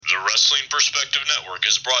Wrestling Perspective Network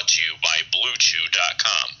is brought to you by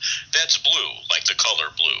BlueChew.com. That's blue, like the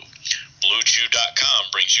color blue.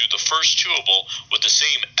 BlueChew.com brings you the first chewable with the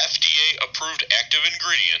same FDA-approved active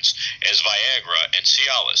ingredients as Viagra and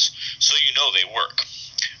Cialis, so you know they work.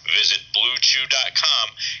 Visit BlueChew.com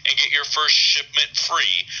and get your first shipment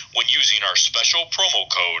free when using our special promo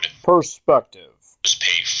code Perspective. Just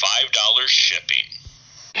pay $5 shipping.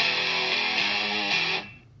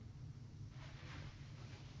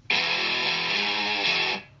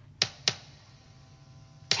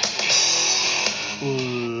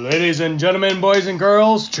 Ladies and gentlemen, boys and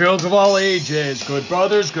girls, children of all ages, good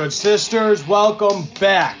brothers, good sisters, welcome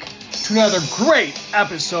back to another great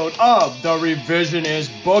episode of the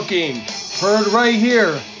Revisionist Booking, heard right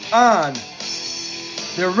here on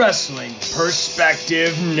the Wrestling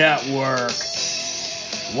Perspective Network.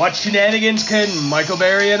 What shenanigans can Michael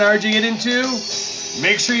Berry and RG get into?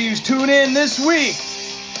 Make sure you tune in this week.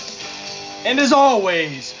 And as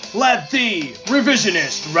always, let the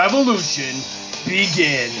Revisionist Revolution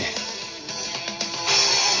begin.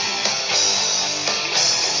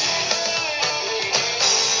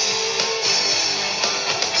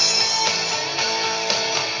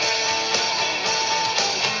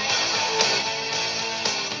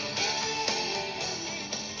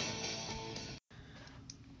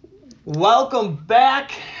 Welcome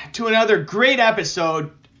back to another great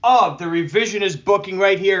episode of the Revisionist Booking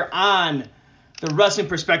right here on the Wrestling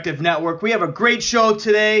Perspective Network. We have a great show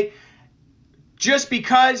today just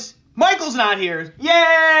because Michael's not here.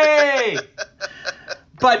 Yay!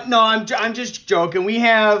 But no, I'm just joking. We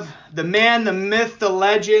have the man, the myth, the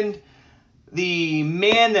legend, the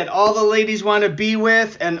man that all the ladies want to be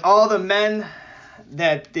with and all the men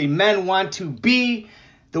that the men want to be,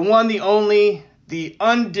 the one, the only, the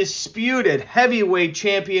undisputed heavyweight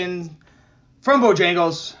champion from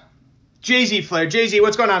Bojangles, JZ Flair. JZ,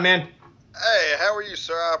 what's going on, man? Hey, how are you,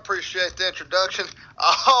 sir? I appreciate the introduction.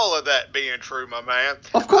 All of that being true, my man.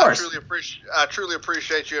 Of course. I truly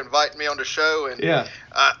appreciate you inviting me on the show. And yeah.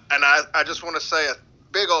 I just want to say a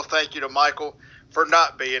big old thank you to Michael for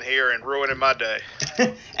not being here and ruining my day.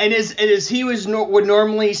 And as he would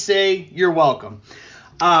normally say, you're welcome.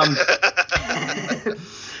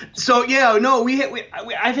 So yeah, no,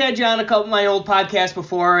 I've had you on a couple of my old podcasts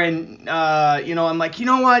before, and I'm like, you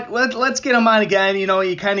know what, let's get him on again. You know,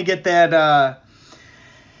 you kind of get that,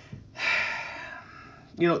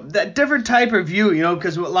 that different type of view,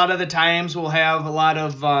 because a lot of the times we'll have a lot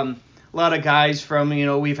of guys from,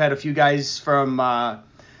 we've had a few guys from a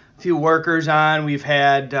few workers on, we've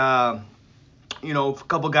had a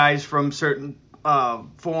couple guys from certain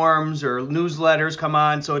forums or newsletters come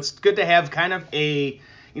on, so it's good to have kind of a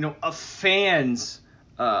fan's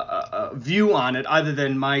view on it other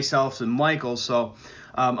than myself and Michael. So,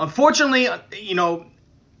 unfortunately,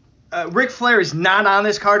 Ric Flair is not on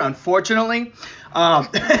this card, unfortunately.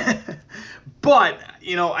 But,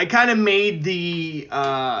 I kind of made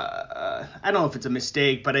I don't know if it's a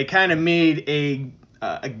mistake, but I kind of made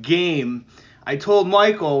a game. I told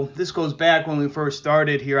Michael, this goes back when we first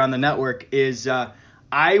started here on the network, is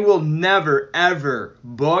I will never, ever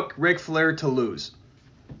book Ric Flair to lose.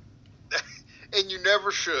 And you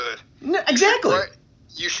never should. No, exactly.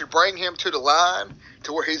 You should bring him to the line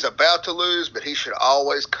to where he's about to lose, but he should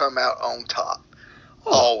always come out on top.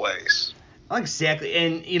 Oh. Always. Exactly.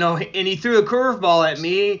 And, and he threw a curveball at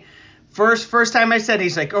me. First time I said,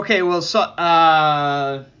 he's like, okay, well, so,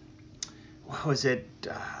 what was it?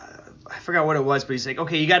 I forgot what it was, but he's like,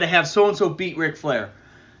 okay, you got to have so-and-so beat Ric Flair.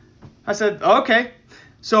 I said, okay.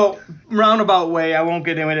 So, roundabout way, I won't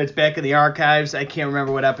get into it. It's back in the archives. I can't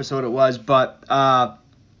remember what episode it was, but I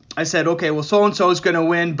said, okay, well, so-and-so is going to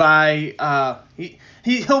win by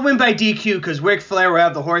he'll win by DQ because Ric Flair will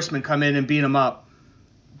have the Horsemen come in and beat him up.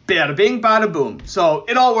 Bada bing, bada boom. So,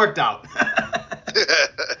 it all worked out.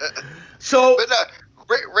 So, but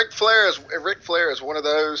Ric Flair is one of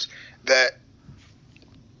those that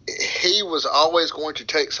he was always going to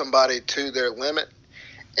take somebody to their limit,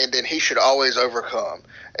 and then he should always overcome.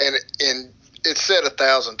 And it's said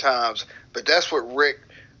 1,000 times, but that's what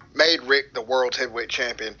made Rick the world's heavyweight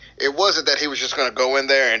champion. It wasn't that he was just going to go in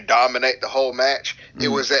there and dominate the whole match. Mm-hmm. It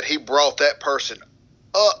was that he brought that person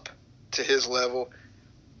up to his level,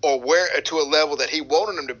 or to a level that he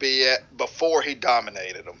wanted him to be at before he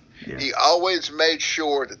dominated them. Yeah. He always made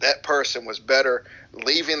sure that person was better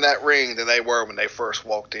leaving that ring than they were when they first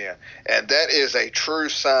walked in. And that is a true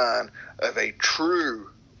sign of a true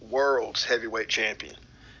world's heavyweight champion.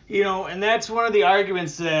 And that's one of the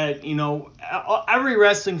arguments that, every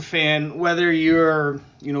wrestling fan, whether you're,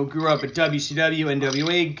 grew up a WCW,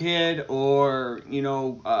 NWA kid, or,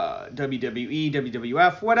 WWE,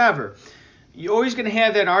 WWF, whatever, you're always going to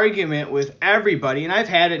have that argument with everybody, and I've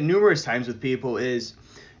had it numerous times with people, is,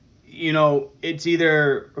 it's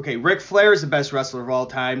either, okay, Ric Flair is the best wrestler of all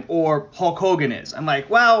time, or Hulk Hogan is. I'm like,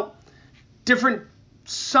 well,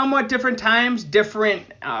 somewhat different times, different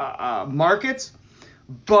markets.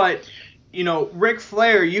 But, Ric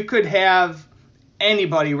Flair, you could have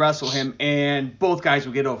anybody wrestle him and both guys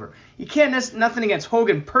will get over. You can't, nothing against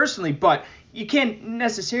Hogan personally, but you can't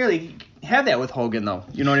necessarily have that with Hogan, though.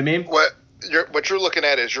 You know what I mean? What you're looking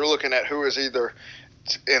at is who is either,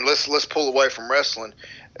 and let's pull away from wrestling.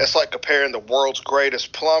 It's like comparing the world's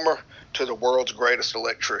greatest plumber to the world's greatest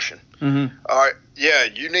electrician. Mm-hmm. All right, yeah,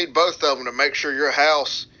 you need both of them to make sure your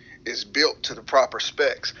house is built to the proper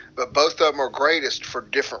specs, but both of them are greatest for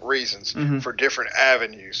different reasons, for different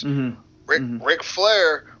avenues. Ric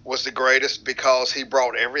Flair was the greatest because he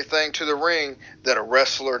brought everything to the ring that a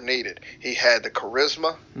wrestler needed. He had the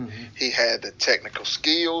charisma, he had the technical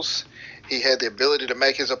skills, he had the ability to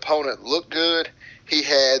make his opponent look good, he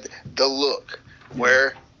had the look.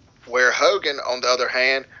 Where Hogan, on the other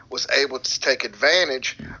hand, was able to take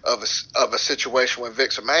advantage of a situation with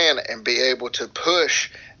Vince McMahon and be able to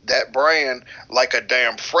push that brand like a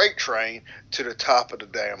damn freight train to the top of the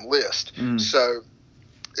damn list. So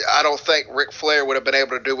I don't think Ric Flair would have been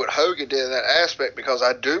able to do what Hogan did in that aspect, because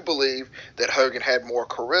I do believe that Hogan had more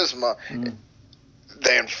charisma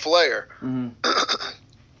than Flair. I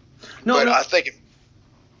think.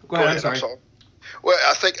 Go ahead. I'm sorry. Well,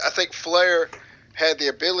 I think Flair had the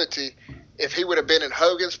ability. If he would have been in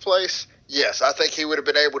Hogan's place, yes, I think he would have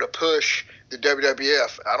been able to push the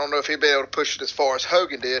WWF. I don't know if he'd been able to push it as far as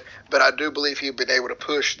Hogan did, but I do believe he'd been able to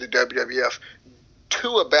push the WWF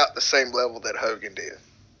to about the same level that Hogan did.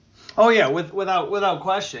 Oh yeah, without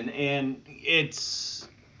question, and it's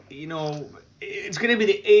it's going to be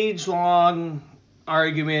the age-long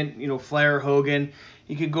argument. Flair, Hogan.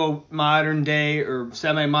 You could go modern day or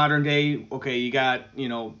semi-modern day. Okay, you got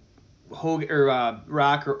Hogan or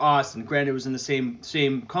Rock or Austin. Granted, it was in the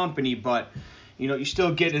same company, but you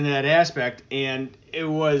still get into that aspect. And it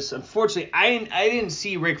was, unfortunately, I didn't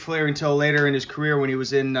see Ric Flair until later in his career, when he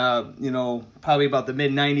was in probably about the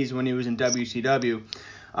mid '90s, when he was in WCW.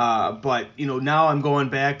 But now I'm going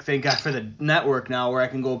back. Thank God for the network now, where I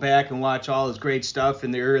can go back and watch all his great stuff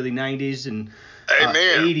in the early '90s and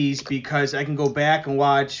 80s, because I can go back and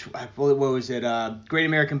watch, what was it, Great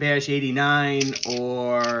American Bash '89,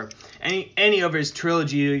 or any of his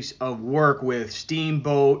trilogies of work with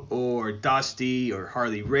Steamboat or Dusty or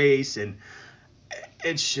Harley Race, and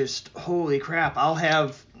it's just, holy crap. I'll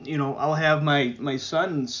have my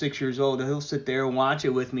son, 6 years old, and he'll sit there and watch it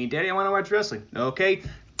with me. Daddy, I want to watch wrestling. Okay,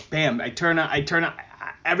 bam, I turn on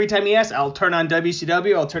every time he asks, I'll turn on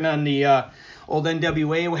WCW, I'll turn on the old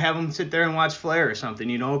NWA, and we'll have him sit there and watch Flair or something,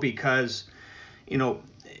 because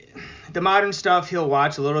the modern stuff he'll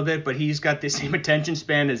watch a little bit, but he's got the same attention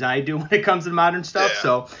span as I do when it comes to modern stuff. Yeah.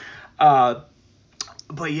 So,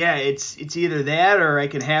 but yeah, it's either that, or I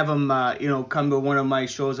can have him, come to one of my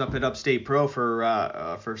shows up at Upstate Pro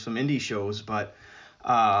for some indie shows. But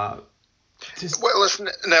well, listen,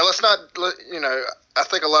 now let's not, I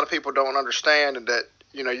think a lot of people don't understand that.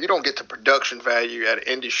 You don't get the production value at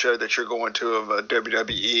an indie show that you're going to of a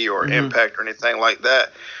WWE or Impact or anything like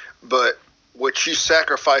that. But what you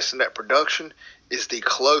sacrifice in that production is the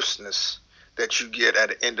closeness that you get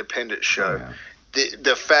at an independent show. Oh, yeah.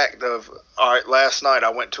 The fact of, all right, last night I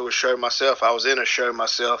went to a show myself. I was in a show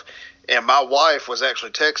myself, and my wife was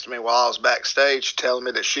actually texting me while I was backstage, telling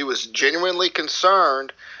me that she was genuinely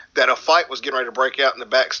concerned that a fight was getting ready to break out in the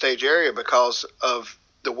backstage area because of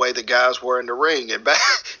the way the guys were in the ring. And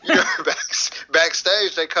backstage,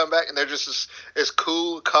 they come back and they're just as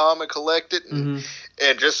cool, calm, and collected, and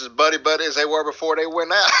just as buddy as they were before they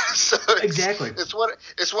went out. So exactly, it's one of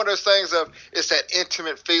those things of, it's that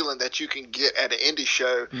intimate feeling that you can get at an indie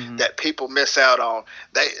show that people miss out on.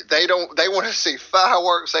 They want to see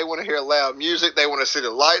fireworks, they want to hear loud music, they want to see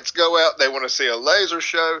the lights go out, they want to see a laser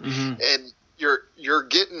show, and you're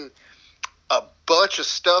getting a bunch of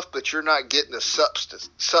stuff, but you're not getting the substance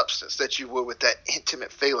that you would with that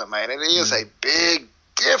intimate feeling, man. And it is a big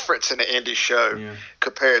difference in an indie show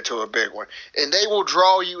compared to a big one. And they will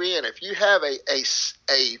draw you in. If you have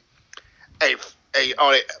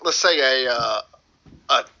let's say a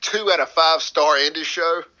 2 out of 5 star indie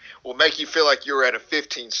show will make you feel like you're at a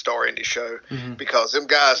 15-star indie show Mm-hmm. because them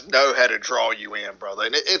guys know how to draw you in, brother.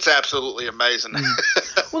 And it's absolutely amazing.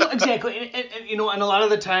 Well, exactly. And a lot of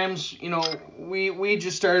the times, we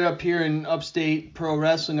just started up here in upstate pro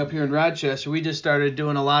wrestling up here in Rochester. We just started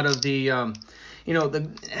doing a lot of the,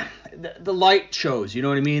 the light shows, you know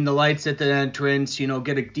what I mean? The lights at the entrance,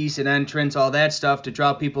 get a decent entrance, all that stuff to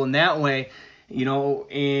draw people in that way,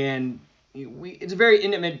 and it's a very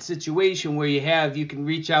intimate situation where you can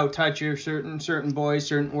reach out, touch your certain boys,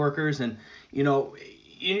 certain workers, and,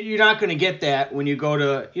 you're not going to get that when you go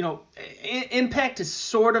to, Impact is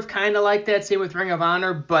sort of kind of like that, same with Ring of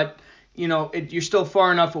Honor, but, you're still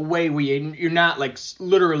far enough away where you're not like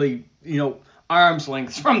literally, arm's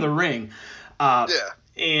length from the ring.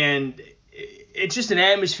 And it's just an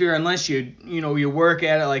atmosphere unless you work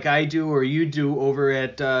at it like I do or you do over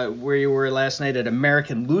at where you were last night at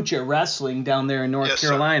American Lucha Wrestling down there in North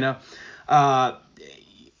Carolina.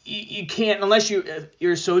 You can't, unless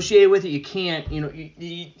you're associated with it, you can't,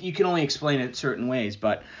 you can only explain it certain ways.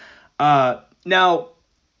 But now,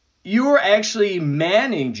 you were actually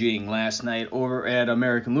managing last night over at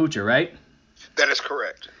American Lucha, right? That is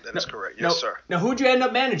correct. Yes, sir. Now, who'd you end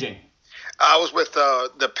up managing? I was with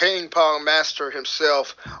the ping pong master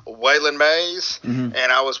himself, Waylon Mays, and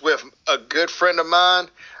I was with a good friend of mine,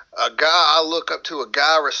 a guy I look up to, a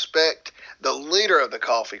guy I respect, the leader of the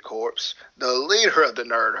Coffee Corps, the leader of the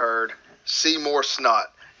Nerd Herd, Seymour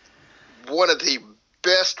Snot, one of the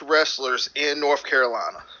best wrestlers in North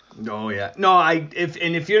Carolina. Oh yeah, no,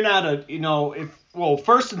 if you're not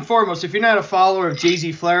first and foremost, if you're not a follower of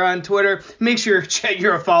JZ Flair on Twitter, make sure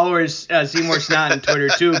you're a follower of Seymour Snot on Twitter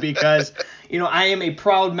too, because I am a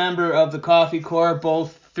proud member of the Coffee Corps,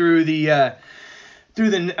 both through the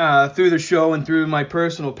show and through my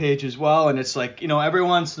personal page as well. And it's like, every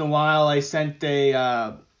once in a while I sent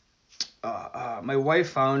my wife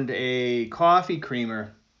found a coffee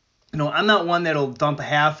creamer. I'm not one that'll dump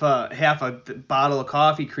half a bottle of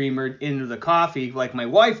coffee creamer into the coffee like my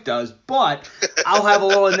wife does, but I'll have a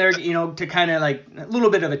little in there, to kind of like a little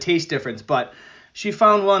bit of a taste difference. But she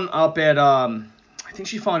found one up at, I think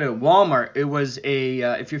she found it at Walmart. It was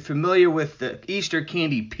if you're familiar with the Easter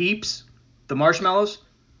candy Peeps, the marshmallows.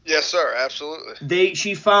 Yes, sir, absolutely.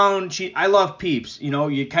 I love Peeps.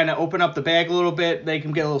 You kind of open up the bag a little bit, they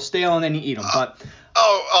can get a little stale, and then you eat them. But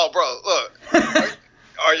bro, look.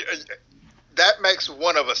 That makes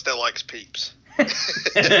one of us that likes Peeps. I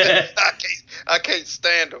can't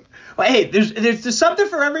stand them. Well, hey, there's something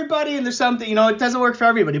for everybody, and there's something, it doesn't work for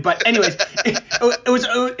everybody. But anyways,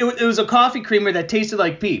 it was a coffee creamer that tasted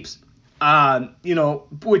like Peeps.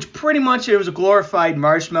 Which pretty much it was a glorified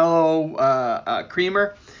marshmallow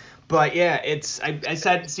creamer. But yeah, I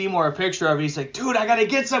sent Seymour a picture of it. He's like, dude, I gotta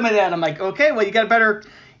get some of that. I'm like, okay, well, you got better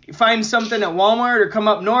find something at Walmart or come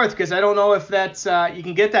up north, because I don't know if that's you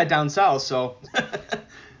can get that down south. So.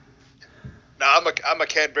 No, I'm a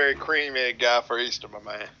Cadbury cream egg guy for Easter, my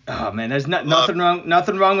man. Oh man, there's nothing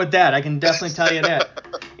wrong with that. I can definitely tell you that.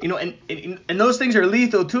 And those things are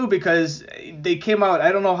lethal too, because they came out.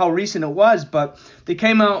 I don't know how recent it was, but they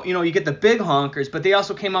came out. You get the big honkers, but they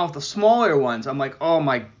also came out with the smaller ones. I'm like, oh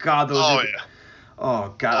my god, those. Oh yeah.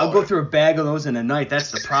 Oh god, I'll go through a bag of those in a night.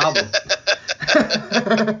 That's the problem.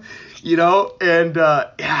 And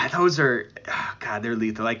those are, god, they're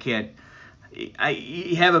lethal. I can't.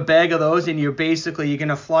 You have a bag of those, and you're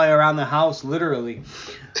gonna fly around the house, literally.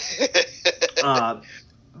 Last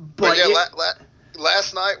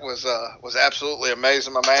night was absolutely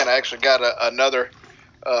amazing, my man. I actually got another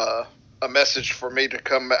message for me to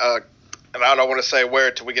come, and I don't want to say where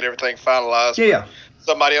until we get everything finalized. Yeah.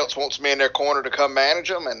 Somebody else wants me in their corner to come manage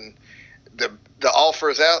them, and the offer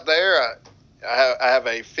is out there. I have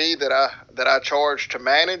a fee that I charge to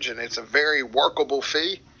manage, and it's a very workable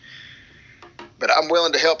fee. But I'm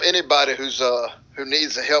willing to help anybody who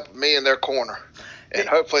needs the help of me in their corner. And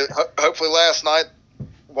hopefully last night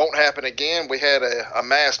won't happen again. We had a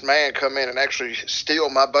masked man come in and actually steal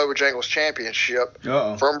my Bojangles Championship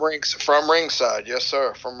from ringside. Yes,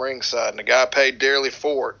 sir, from ringside. And the guy paid dearly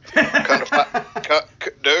for it.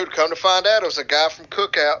 Come to find out, it was a guy from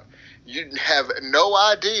Cookout. You have no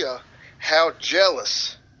idea how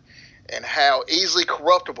jealous and how easily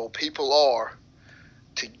corruptible people are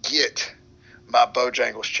to get my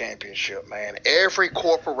Bojangles Championship, man. Every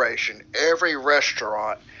corporation, every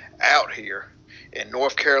restaurant out here in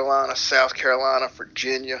North Carolina, South Carolina,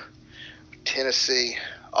 Virginia, Tennessee,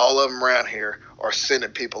 all of them around here are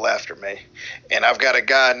sending people after me. And I've got a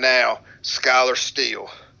guy now, Skylar Steele,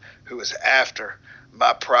 who is after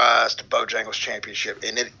my prized Bojangles Championship.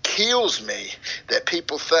 And it kills me that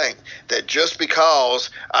people think that just because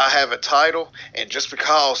I have a title and just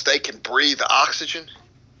because they can breathe oxygen,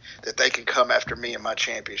 that they can come after me and my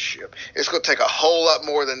championship. It's going to take a whole lot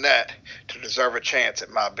more than that to deserve a chance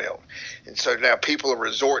at my belt. And so now people are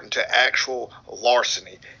resorting to actual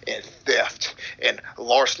larceny and theft and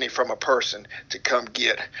larceny from a person to come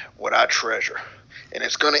get what I treasure. And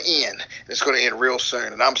it's going to end. It's going to end real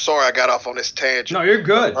soon. And I'm sorry I got off on this tangent. No, you're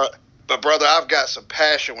good. But, brother, I've got some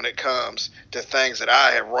passion when it comes to things that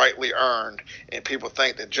I have rightly earned. And people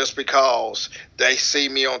think that just because they see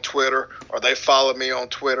me on Twitter or they follow me on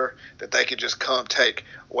Twitter, that they can just come take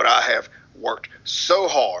what I have worked so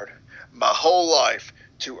hard my whole life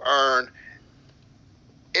to earn.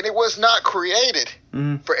 And it was not created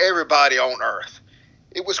for everybody on earth.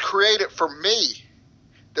 It was created for me,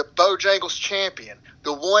 the Bojangles champion,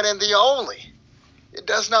 the one and the only. It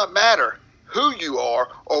does not matter who you are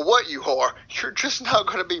or what you are. You're just not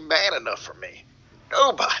going to be man enough for me.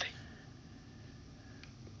 Nobody.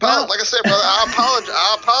 But like I said, brother,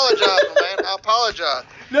 I apologize, man. I apologize.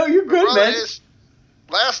 No, you're good, brother, man.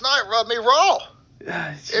 Last night rubbed me raw.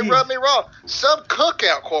 It rubbed me raw. Some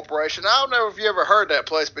cookout corporation. I don't know if you ever heard that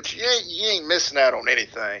place, but you ain't missing out on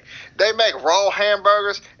anything. They make raw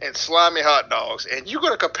hamburgers and slimy hot dogs, and you're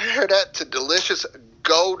gonna compare that to delicious,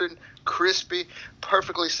 golden, crispy,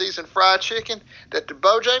 perfectly seasoned fried chicken that the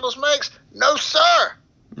Bojangles makes? No, sir.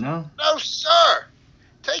 No, sir.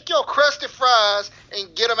 Take your crusty fries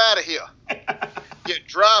and get them out of here. Get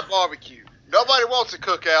dry barbecue. Nobody wants a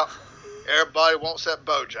cookout. Everybody wants that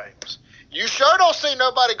Bojangles. You sure don't see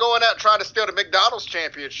nobody going out trying to steal the McDonald's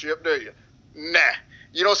championship, do you? Nah.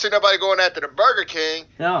 You don't see nobody going after the Burger King?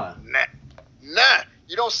 no. Nah.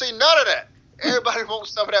 You don't see none of that. Everybody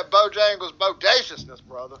wants some of that Bojangles bodaciousness,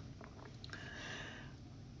 brother.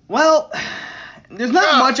 Well, there's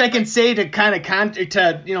not much I can say to kind of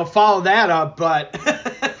follow that up, but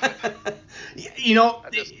I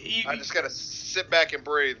just gotta sit back and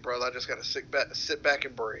breathe, brother. I just gotta sit back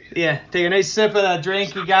and breathe. Yeah, take a nice sip of that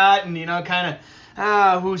drink you got, and kind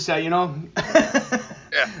of who's that, Yeah,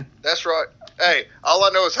 that's right. Hey, all I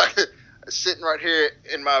know is I'm sitting right here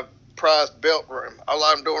in my prized belt room. All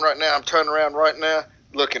I'm doing right now, I'm turning around right now,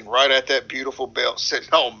 looking right at that beautiful belt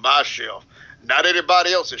sitting on my shelf. Not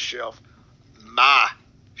anybody else's shelf. My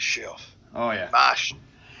shelf. Oh, yeah. My shelf.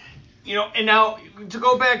 And now to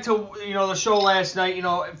go back to, the show last night,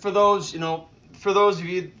 for those of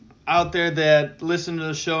you out there that listen to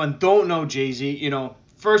the show and don't know JZ,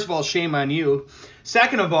 first of all, shame on you.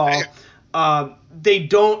 Second of all, they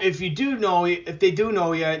don't, if they do know you, they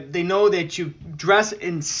know that you dress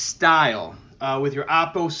in style with your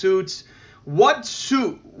Oppo suits. What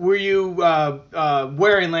suit were you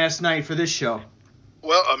wearing last night for this show?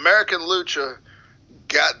 Well, American Lucha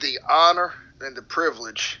got the honor and the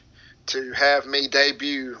privilege to have me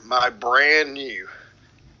debut my brand new,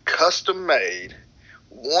 custom-made,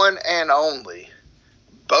 one and only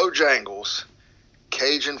Bojangles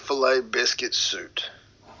Cajun Filet Biscuit suit.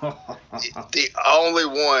 The only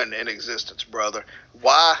one in existence, brother.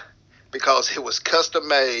 Why? Because it was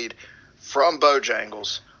custom-made from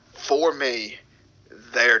Bojangles for me,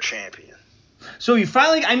 their champion. So you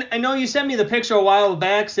finally, I know you sent me the picture a while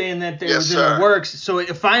back saying that it was in the works. So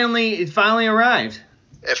it finally arrived.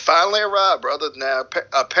 It finally arrived, brother. Now,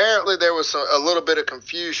 apparently there was a little bit of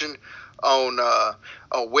confusion on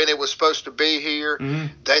when it was supposed to be here.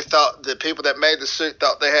 Mm-hmm. They thought, the people that made the suit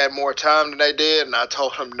thought they had more time than they did, and I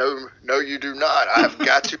told them, no, you do not. I've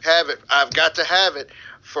got to have it. I've got to have it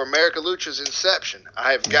for America Lucha's inception.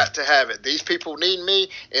 I have got to have it. These people need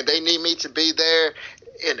me, and they need me to be there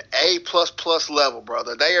in A++ level,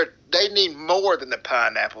 brother. They need more than the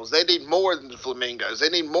pineapples. They need more than the flamingos. They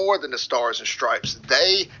need more than the stars and stripes.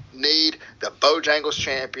 They need the Bojangles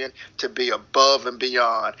champion to be above and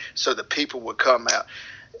beyond so the people would come out.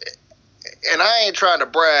 And I ain't trying to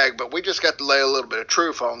brag, but we just got to lay a little bit of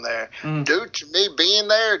truth on there. Due to me being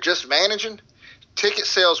there, just managing, ticket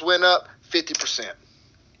sales went up 50%.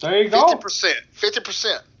 There you go.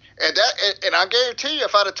 50%. And I guarantee you,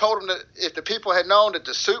 if I'd have told them that if the people had known that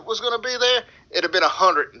the suit was going to be there, it'd have been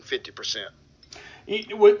 150%.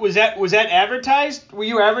 Was that advertised? Were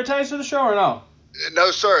you advertised for the show or no?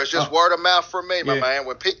 No, sir. It's just word of mouth from me, my man.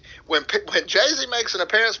 When JZ makes an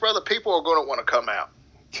appearance, brother, people are going to want to come out.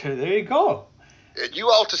 There you go. You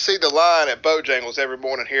ought to see the line at Bojangles every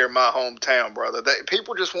morning here in my hometown, brother.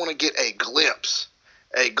 People just want to get a glimpse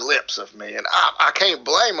of me, and I can't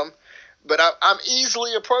blame them. But I'm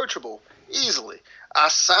easily approachable. Easily. I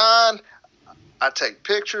sign. I take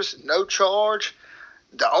pictures. No charge.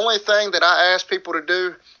 The only thing that I ask people to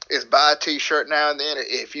do is buy a T-shirt now and then.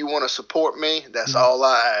 If you want to support me, that's all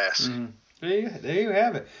I ask. There you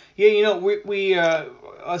have it. Yeah, we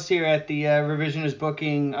us here at the Revisionist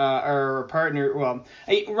Booking are partner. Well,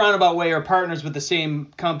 roundabout way are partners with the same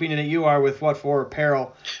company that you are with What For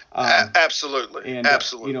Apparel. Absolutely, and,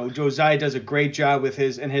 absolutely. Josiah does a great job with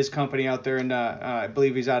his company out there, and I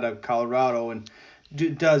believe he's out of Colorado and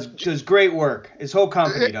does great work. His whole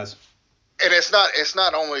company does. And it's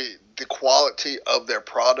not only the quality of their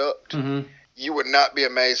product. Mm-hmm. You would not be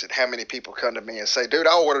amazed at how many people come to me and say, dude,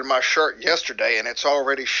 I ordered my shirt yesterday and it's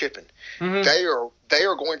already shipping. Mm-hmm. They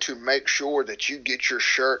are going to make sure that you get your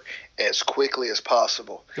shirt as quickly as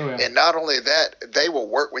possible. Oh, yeah. And not only that, they will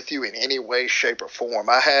work with you in any way, shape, or form.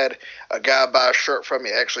 I had a guy buy a shirt from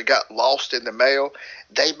me, actually got lost in the mail.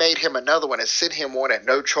 They made him another one and sent him one at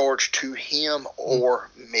no charge to him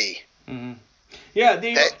or me. Mm-hmm. Yeah,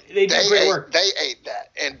 they do great work. They ate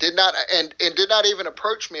that and did not even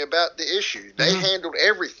approach me about the issue. They handled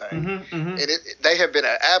everything, and they have been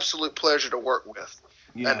an absolute pleasure to work with.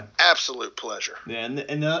 Yeah. An absolute pleasure. Yeah, and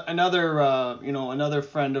another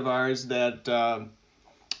friend of ours that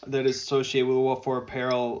is associated with What For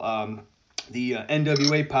Apparel, the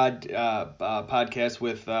NWA podcast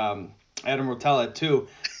with Adam Rotella too,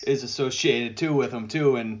 is associated too with him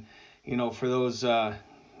too, and for those.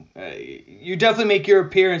 You definitely make your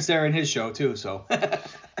appearance there in his show too. So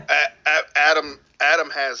Adam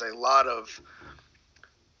has a lot of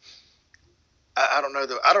I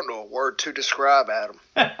don't know a word to describe Adam.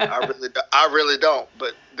 I really don't.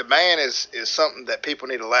 But the man is something that people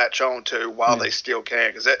need to latch on to while they still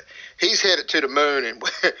can, because he's headed to the moon, and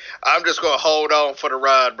I'm just going to hold on for the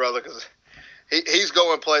ride, brother, because he's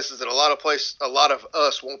going places that a lot of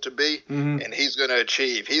us want to be, and he's going to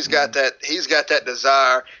achieve. He's got that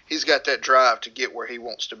desire. He's got that drive to get where he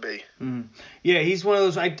wants to be. Yeah, he's one of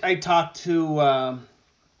those. I talked to. I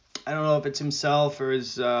don't know if it's himself or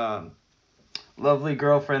his lovely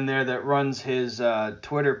girlfriend there that runs his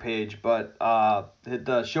Twitter page, but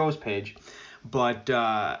the show's page. But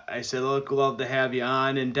I said, look, love to have you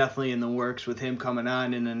on, and definitely in the works with him coming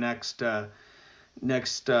on in the next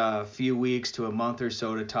few weeks to a month or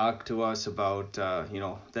so to talk to us about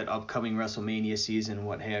that upcoming WrestleMania season and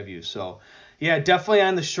what have you. So yeah, definitely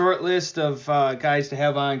on the short list of guys to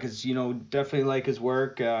have on, because definitely like his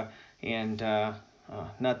work, and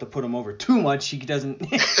not to put him over too much. He doesn't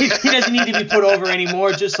need to be put over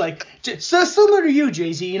anymore. Just similar to you,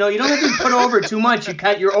 JZ. You don't have to be put over too much.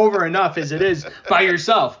 You're over enough as it is by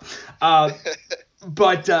yourself.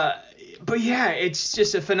 But yeah, it's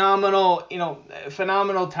just a phenomenal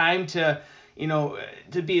time to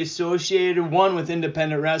be associated, one, with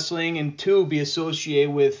independent wrestling, and two, be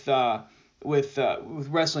associated with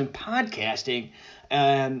wrestling podcasting,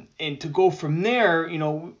 and to go from there.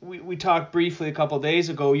 We talked briefly a couple of days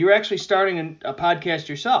ago. You're actually starting a podcast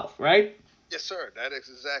yourself, right? Yes, sir. That is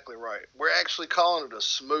exactly right. We're actually calling it a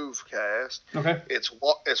smooth cast. Okay. It's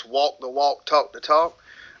walk the walk, talk the talk.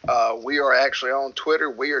 We are actually on Twitter.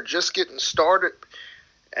 We are just getting started,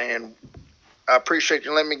 and I appreciate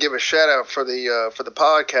you letting me give a shout out for the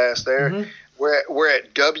podcast there. Mm-hmm. We're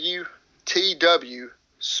at WTW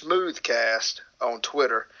Smoothcast on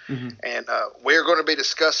Twitter, and we're going to be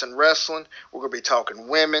discussing wrestling. We're going to be talking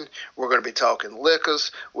women. We're going to be talking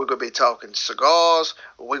liquors. We're going to be talking cigars.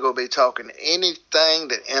 We're going to be talking anything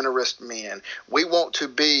that interests men. We want to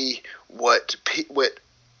be what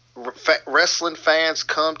wrestling fans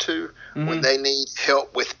come to when they need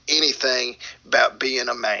help with anything about being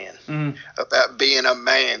a man, about being a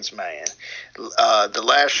man's man. The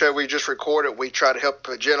last show we just recorded, we tried to help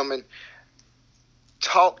a gentleman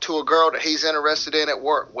talk to a girl that he's interested in at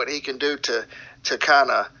work, what he can do to kind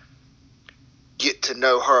of get to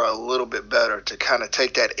know her a little bit better, to kind of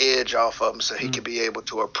take that edge off of him so he can be able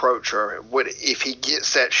to approach her. What if he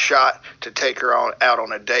gets that shot to take her out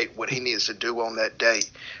on a date, what he needs to do on that date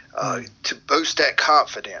to boost that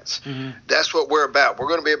confidence. That's what we're about. We're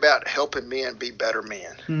going to be about helping men be better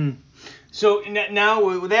men. So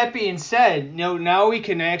now, with that being said, now we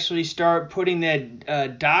can actually start putting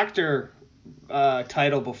that doctor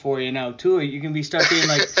title before you now too. You can start being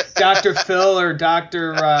like Dr. Phil or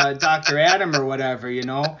Dr. Adam or whatever.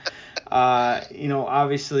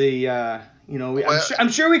 Obviously. I'm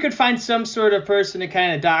sure we could find some sort of person to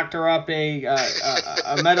kind of doctor up a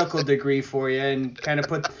medical degree for you, and kind of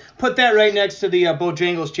put that right next to the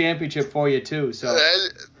Bojangles Championship for you too. So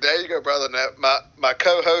there you go, brother. Now, my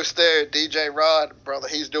co-host there, DJ Rod, brother,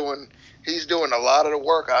 he's doing a lot of the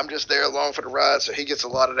work. I'm just there along for the ride, so he gets a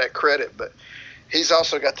lot of that credit. But he's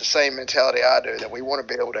also got the same mentality I do, that we want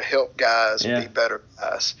to be able to help guys be better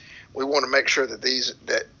guys. We want to make sure that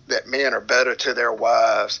that men are better to their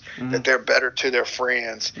wives, that they're better to their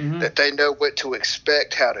friends, that they know what to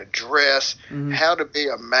expect, how to dress, how to be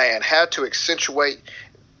a man, how to accentuate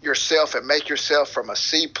yourself and make yourself from a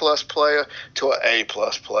C+ player to an A+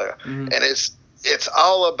 player. And it's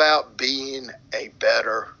all about being a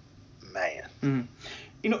better man.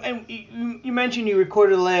 You know, and you mentioned you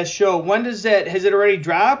recorded the last show. When has it already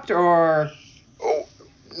dropped, or? Oh,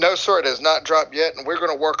 no, sir, it has not dropped yet, and we're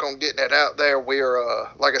going to work on getting it out there. We're,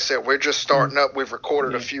 like I said, we're just starting up. We've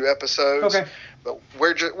recorded a few episodes, but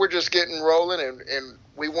we're just getting rolling, and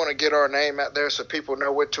we want to get our name out there so people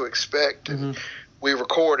know what to expect. And we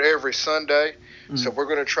record every Sunday, so we're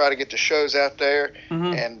going to try to get the shows out there,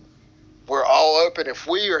 and we're all open. If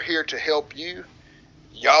we are here to help you,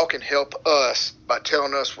 y'all can help us by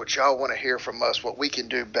telling us what y'all want to hear from us, what we can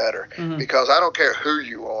do better. Because I don't care who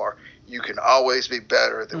you are, you can always be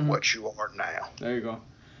better than what you are now. There you go.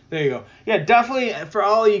 Yeah, definitely for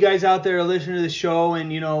all of you guys out there listening to the show,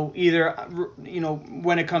 and either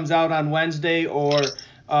when it comes out on Wednesday or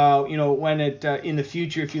when it in the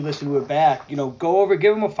future, if you listen to it back, go over,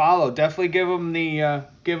 give them a follow. Definitely give them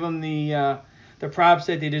the props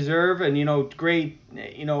that they deserve, and great.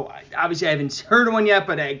 Obviously I haven't heard one yet,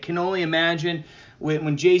 but I can only imagine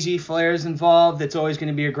when JZ Flair is involved, it's always going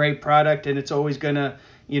to be a great product, and it's always going to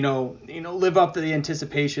live up to the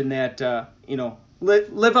anticipation that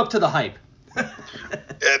live up to the hype.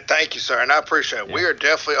 Thank you, sir, and I appreciate it. Yeah. We are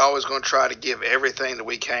definitely always going to try to give everything that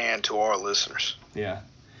we can to our listeners. Yeah.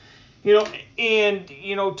 And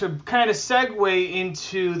to kind of segue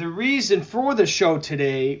into the reason for the show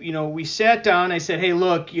today, we sat down, I said, hey,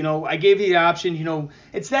 look, I gave you the option,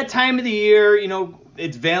 it's that time of the year,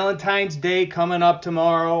 it's Valentine's Day coming up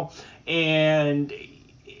tomorrow, and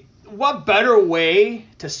what better way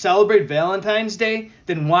to celebrate Valentine's Day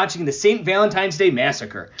than watching the St. Valentine's Day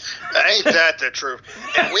Massacre? Ain't that the truth?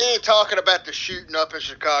 And we ain't talking about the shooting up in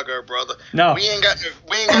Chicago, brother. No. We ain't got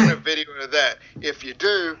no video of that. If you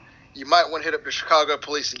do, you might want to hit up the Chicago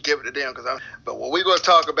police and give it to them. But what we're going to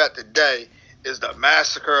talk about today is the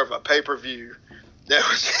massacre of a pay-per-view that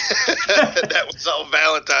was on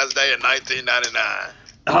Valentine's Day in 1999.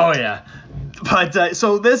 Oh yeah, but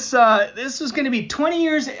so this is going to be 20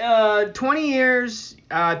 years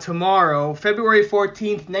tomorrow, February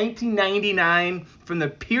 14th, 1999, from the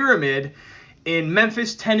Pyramid in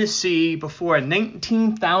Memphis, Tennessee, before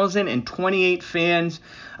 19,028 fans.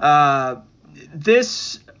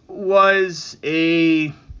 This was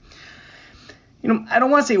I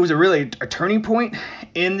don't want to say it was a turning point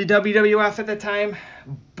in the WWF at the time,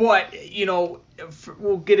 but,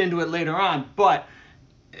 we'll get into it later on, but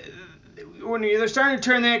when they're starting to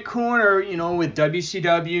turn that corner, with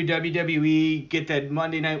WCW, WWE, get that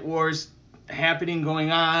Monday Night Wars happening, going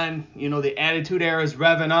on, the Attitude Era is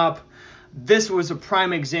revving up. This was a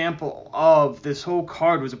prime example of, this whole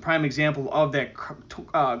card was a prime example of that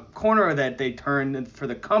corner that they turned for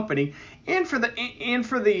the company and for the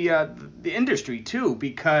industry too,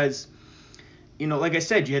 because like I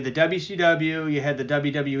said, you had the WCW, you had the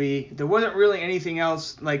WWE. There wasn't really anything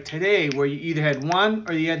else like today where you either had one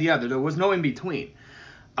or you had the other. There was no in between.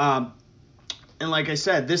 And like I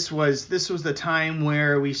said, this was the time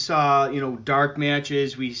where we saw dark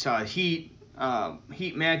matches, we saw heat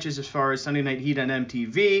matches as far as Sunday Night Heat on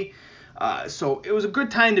MTV. So it was a good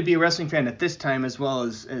time to be a wrestling fan at this time as well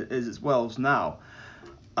as now.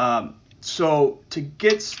 So to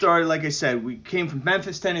get started, like I said, we came from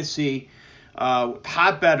Memphis, Tennessee,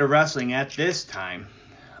 hotbed of wrestling at this time,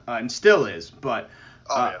 and still is. But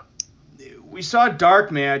we saw a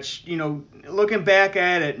dark match. Looking back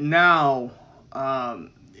at it now,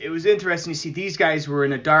 it was interesting to see these guys were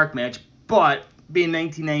in a dark match, but being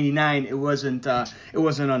 1999, it wasn't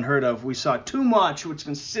unheard of. We saw Too Much, which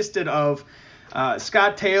consisted of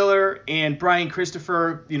Scott Taylor and Brian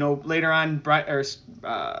Christopher. Later on,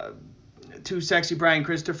 Too Sexy Brian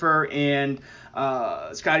Christopher and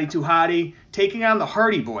Scotty Too Hotty taking on the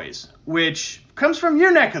Hardy Boys, which comes from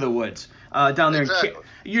your neck of the woods down there. Exactly.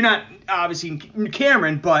 You're not obviously in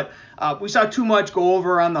Cameron, but we saw Too Much go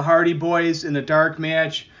over on the Hardy Boys in the dark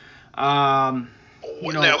match.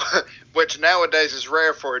 Which nowadays is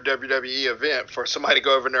rare for a WWE event for somebody to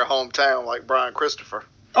go over in their hometown like Brian Christopher.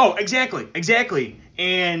 Oh, exactly.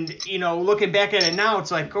 And looking back at it now,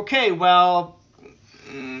 it's like, okay, well,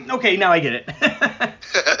 now I get it.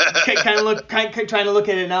 Trying to look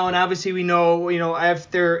at it now, and obviously we know,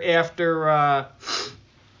 after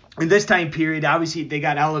in this time period, obviously they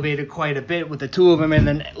got elevated quite a bit with the two of them, and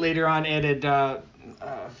then later on added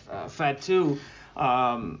Fat 2.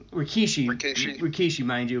 Rikishi,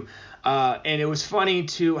 mind you. And it was funny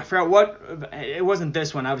I forgot it wasn't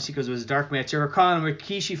this one, obviously, because it was a dark match. They were calling him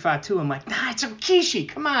Rikishi Fatu. I'm like, nah, it's Rikishi.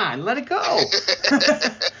 Come on, let it go.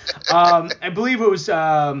 I believe it was,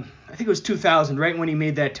 I think it was 2000, right when he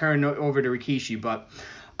made that turn over to Rikishi. But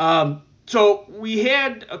so we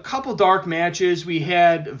had a couple dark matches. We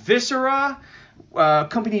had Viscera,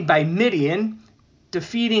 accompanied by Midian,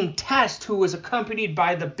 defeating Test, who was accompanied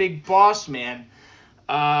by the Big Boss Man.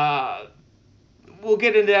 We'll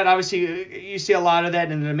get into that. Obviously, you see a lot of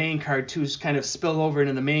that in the main card too. It's kind of spill over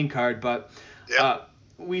into the main card, but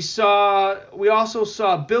we also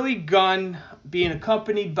saw Billy Gunn being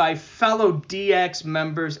accompanied by fellow DX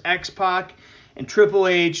members X-Pac and Triple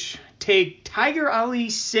H take Tiger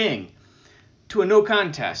Ali Singh to a no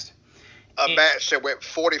contest. A match that went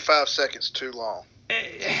 45 seconds too long.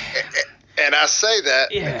 And I say that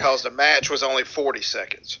because the match was only 40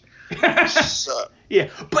 seconds. So. Yeah,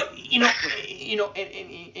 but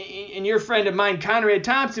and your friend of mine, Conrad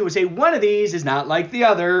Thompson, would say one of these is not like the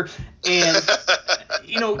other. And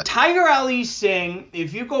Tiger Ali Singh,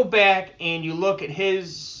 if you go back and you look at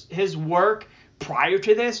his work prior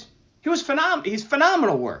to this, he was phenomenal. He's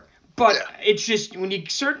phenomenal work. But it's just when you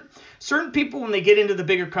certain people, when they get into the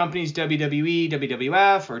bigger companies, WWE,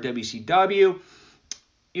 WWF, or WCW,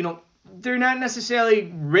 they're not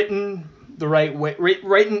necessarily written the right way,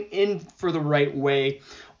 written in for the right way,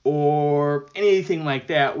 or anything like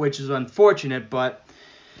that, which is unfortunate. But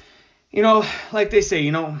like they say,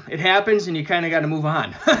 it happens, and you kind of got to move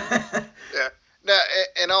on. Yeah. Now,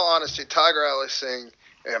 in all honesty, Tiger Ali Singh,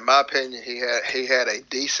 in my opinion, he had a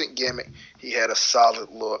decent gimmick. He had a solid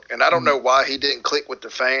look, and I don't know why he didn't click with the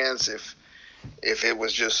fans. If it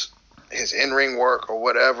was just his in-ring work or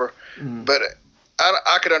whatever, but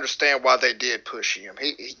I could understand why they did push him.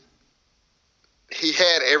 He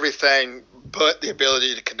had everything but the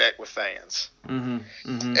ability to connect with fans. And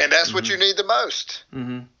that's what you need the most.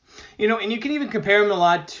 And you can even compare him a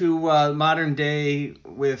lot to modern day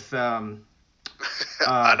with I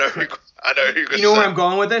know who you know where I'm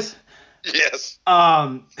going with this? Yes.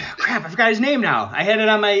 Crap, I forgot his name now. I had it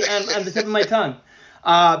on the tip of my tongue.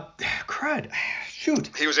 Crud. Shoot.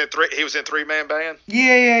 He was in 3-man band?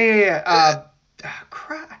 Yeah.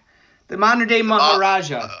 Crap. The modern day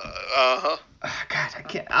Maharaja. God, I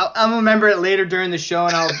can't. I'll remember it later during the show,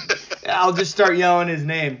 and I'll just start yelling his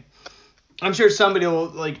name. I'm sure somebody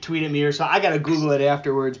will tweet at me or so. I gotta Google it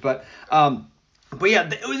afterwards, but yeah,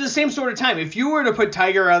 it was the same sort of time. If you were to put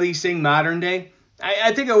Tiger Ali Singh modern day,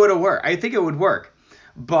 I think it would have worked. I think it would work.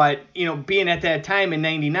 But being at that time in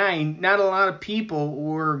 '99, not a lot of people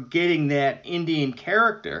were getting that Indian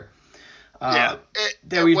character. That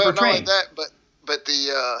we portraying. Not only that, but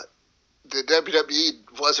the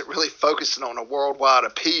WWE wasn't really focusing on a worldwide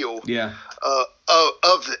appeal of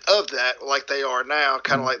that like they are now,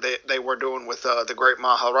 kind of like they were doing with the Great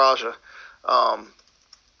Maharaja.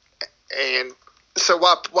 And so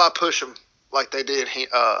why push them like they did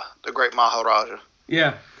the Great Maharaja?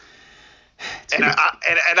 Yeah. And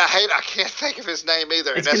I can't think of his name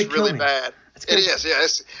either, and that's really bad. It is, yeah.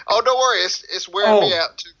 Don't worry, it's wearing me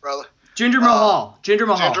out too, brother. Jinder Mahal. Jinder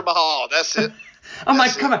Mahal, that's it. I'm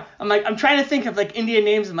like, come on. I'm trying to think of Indian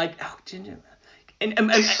names. I'm like, oh, Jinder. And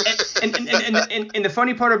the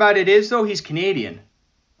funny part about it is, though, he's Canadian.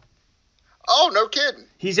 Oh, no kidding.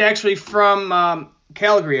 He's actually from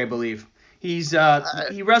Calgary, I believe. He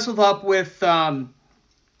wrestled up with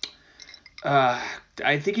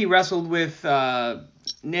I think he wrestled with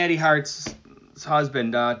Natty Hart's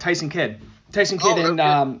husband, Tyson Kidd.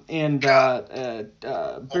 And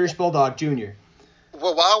British Bulldog Jr.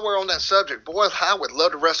 Well, while we're on that subject, boy, I would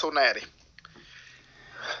love to wrestle Natty.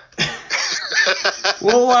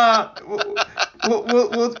 We'll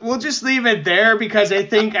just leave it there because I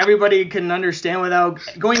think everybody can understand without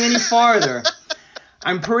going any farther.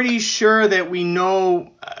 I'm pretty sure that we know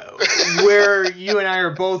where you and I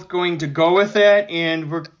are both going to go with it, and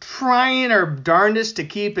we're trying our darndest to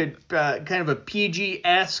keep it kind of a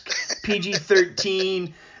PG-esque,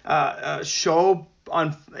 PG-13 show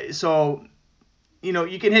on. So,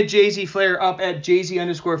 you can hit JZ Flair up at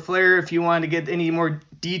JZ_Flair if you want to get any more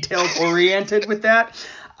detailed oriented with that.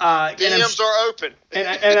 DMs are open,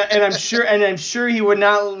 and I'm sure he would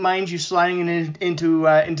not mind you sliding into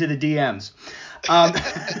the DMs.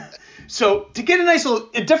 So to get a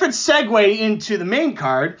different segue into the main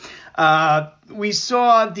card, we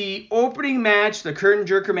saw the opening match, the curtain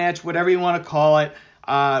jerker match, whatever you want to call it.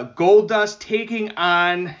 Goldust taking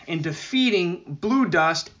on and defeating Blue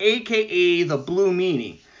Dust, a.k.a. the Blue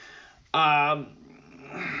Meanie.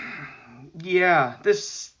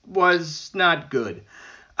 This was not good.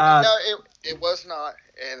 No, It was not,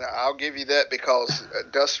 and I'll give you that because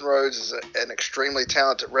Dustin Rhodes is an extremely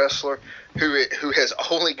talented wrestler who has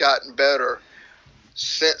only gotten better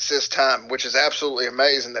since this time, which is absolutely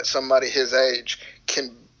amazing that somebody his age can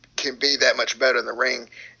be that much better in the ring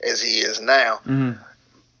as he is now. Mm-hmm.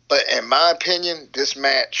 But in my opinion, this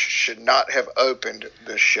match should not have opened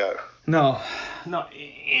the show. No.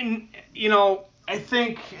 I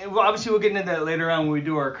think, well, obviously we'll get into that later on when we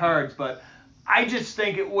do our cards, but I just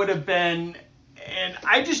think it would have been, and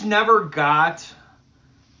I just never got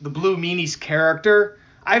the Blue Meanie's character.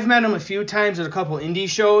 I've met him a few times at a couple indie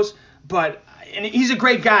shows, and he's a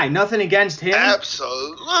great guy. Nothing against him.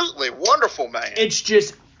 Absolutely. Wonderful man. It's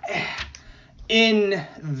just, in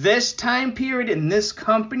this time period, in this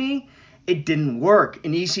company, it didn't work.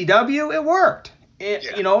 In ECW, it worked. It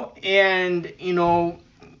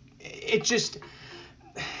just,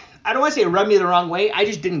 I don't want to say it rubbed me the wrong way. I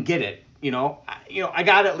just didn't get it. I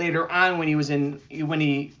got it later on when he was in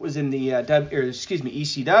the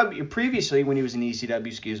ECW, previously when he was in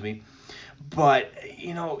ECW, But,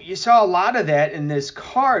 you saw a lot of that in this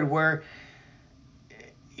card where,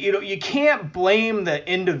 you can't blame the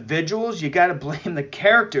individuals. You got to blame the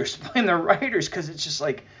characters, blame the writers, because it's just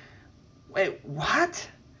like, wait, what?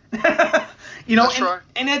 That's right.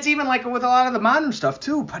 And it's even like with a lot of the modern stuff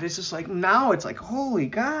too, but it's just like now it's like, holy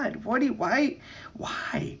God, why?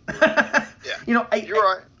 Yeah. You're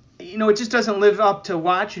right. It just doesn't live up to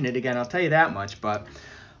watching it again. I'll tell you that much. But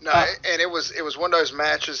no, and it was one of those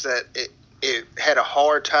matches that it had a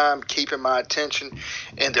hard time keeping my attention,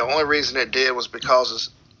 and the only reason it did was because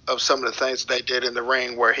of some of the things they did in the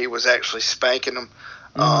ring where he was actually spanking them.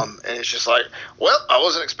 And it's just like, well, I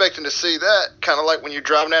wasn't expecting to see that. Kind of like when you're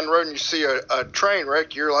driving down the road and you see a train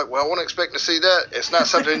wreck, you're like, well, I wasn't expecting to see that. It's not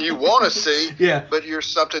something you want to see, yeah. But you're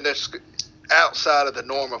something that's outside of the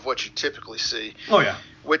norm of what you typically see. Oh, yeah.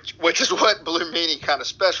 Which is what Blue Meanie kind of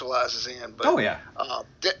specializes in. But, oh, yeah.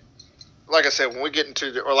 Like I said, when we get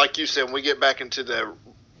into or like you said, when we get back into the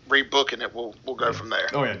rebooking it, we'll go from there.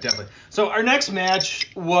 Oh, yeah, definitely. So our next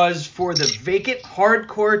match was for the vacant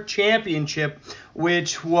Hardcore Championship,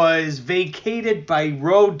 which was vacated by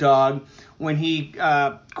Road Dogg when he,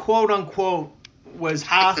 quote-unquote, was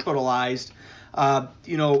hospitalized.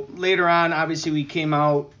 Later on, obviously, we came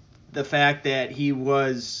out the fact that he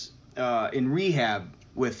was in rehab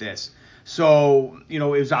with this. So, it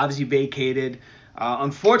was obviously vacated.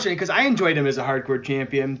 Unfortunately, because I enjoyed him as a Hardcore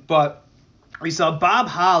Champion, but we saw Bob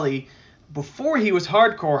Holly, before he was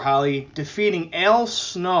Hardcore Holly, defeating Al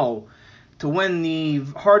Snow to win the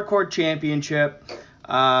Hardcore Championship.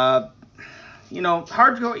 Hardcore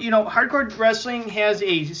wrestling has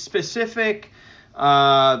a specific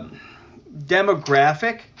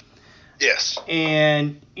demographic. Yes.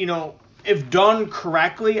 And, if done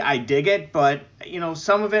correctly, I dig it, but,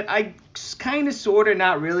 some of it I kind of sort of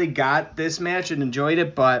not really got this match and enjoyed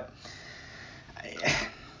it, but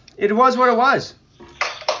it was what it was.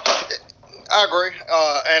 I agree,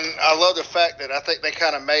 and I love the fact that I think they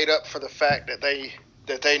kind of made up for the fact that they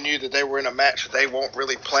knew that they were in a match that they weren't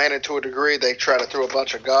really planning to a degree. They try to throw a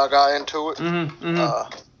bunch of gaga into it. Mm-hmm.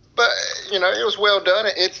 But, it was well done.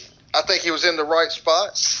 I think he was in the right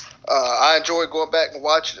spot. I enjoyed going back and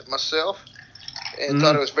watching it myself, and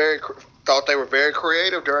thought they were very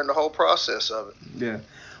creative during the whole process of it. Yeah.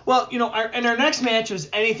 Well, our next match was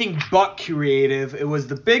anything but creative. It was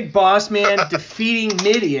the Big Boss Man defeating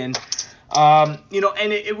Midian. And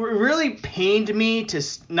it really pained me to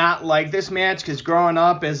not like this match because growing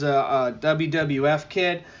up as a WWF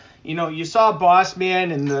kid, you saw Boss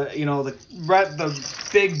Man and the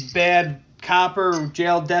big bad copper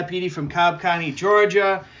jail deputy from Cobb County,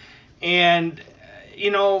 Georgia, and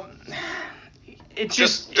it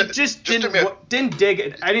just didn't dig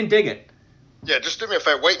it. I didn't dig it. Yeah, just do me a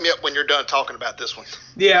favor. Wake me up when you're done talking about this one.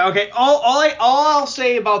 Yeah, okay. All I'll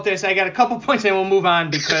say about this, I got a couple points and we'll move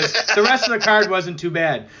on because the rest of the card wasn't too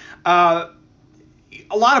bad. A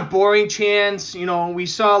lot of boring chants. We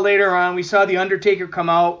saw later on, The Undertaker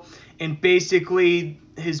come out and basically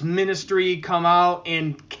his ministry come out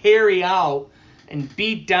and carry out and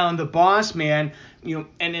beat down the Boss Man. And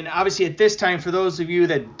then obviously at this time, for those of you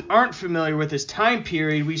that aren't familiar with this time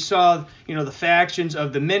period, we saw, the factions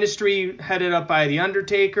of the Ministry headed up by The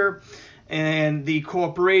Undertaker and the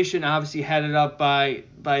corporation obviously headed up by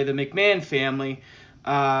the McMahon family,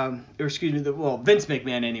 Vince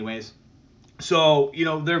McMahon anyways. So,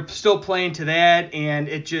 they're still playing to that, and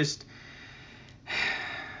it just...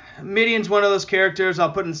 Midian's one of those characters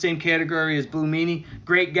I'll put in the same category as Blue Meanie.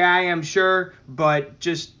 Great guy, I'm sure, but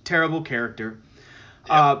just terrible character.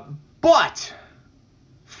 Yep. But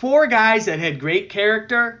 4 guys that had great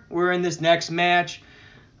character were in this next match.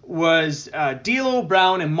 was D'Lo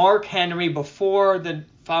Brown and Mark Henry before the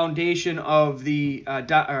foundation of the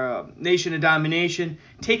Nation of Domination,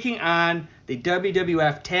 taking on the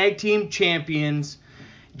WWF Tag Team Champions,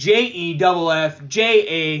 JEFF,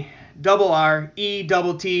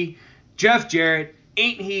 JARRETT, Jeff Jarrett,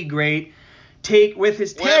 Ain't He Great, take with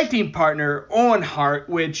his tag team partner, Owen Hart,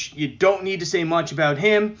 which you don't need to say much about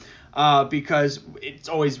him because it's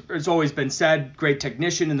always been said, great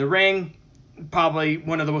technician in the ring, probably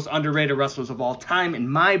one of the most underrated wrestlers of all time in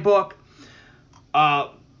my book.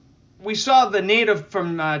 We saw the native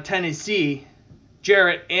from Tennessee,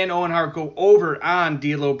 Jarrett and Owen Hart, go over on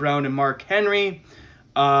D'Lo Brown and Mark Henry,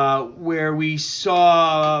 where we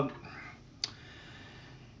saw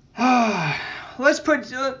we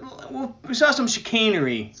saw some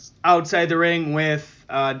chicanery outside the ring with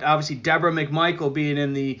obviously Deborah McMichael being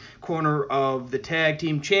in the corner of the tag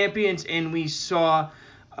team champions, and we saw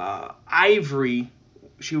Ivory,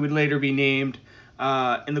 she would later be named,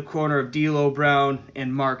 in the corner of D'Lo Brown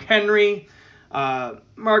and Mark Henry.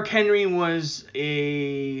 Mark Henry was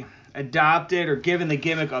adopted or given the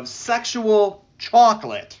gimmick of sexual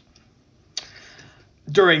chocolate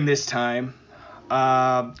during this time.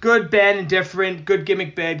 Good, bad, and different. Good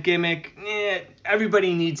gimmick, bad gimmick.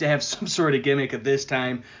 Everybody needs to have some sort of gimmick at this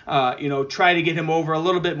time. Try to get him over a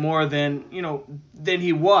little bit more than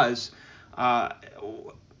he was.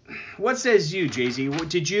 What says you, JZ?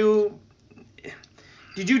 Did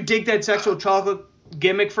you dig that sexual chocolate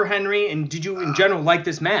gimmick for Henry, and did you in general like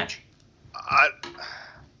this match?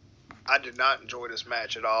 I did not enjoy this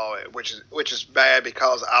match at all, which is bad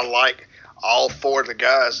because I like all four of the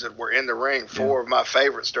guys that were in the ring, four of my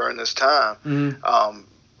favorites during this time. Mm-hmm.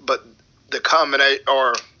 But the combination,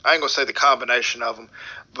 or I ain't gonna say the combination of them,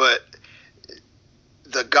 but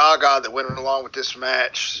the gaga that went along with this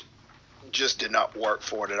match just did not work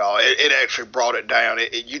for it at all. It actually brought it down.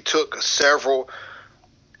 You took several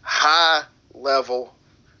high-level,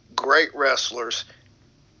 great wrestlers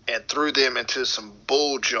and threw them into some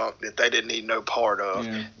bull junk that they didn't need no part of.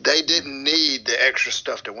 Yeah. They didn't need the extra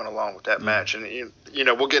stuff that went along with that match. And,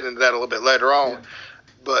 we'll get into that a little bit later on. Yeah.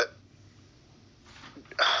 But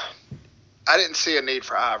I didn't see a need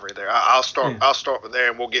for Ivory there. I'll start with there,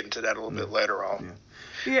 and we'll get into that a little bit later on.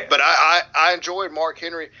 Yeah. Yeah. But I enjoyed Mark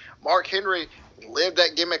Henry. Mark Henry lived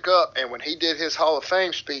that gimmick up, and when he did his Hall of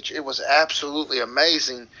Fame speech, it was absolutely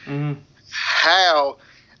amazing how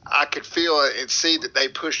I could feel and see that they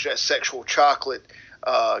pushed that sexual chocolate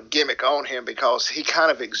gimmick on him, because he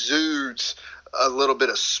kind of exudes a little bit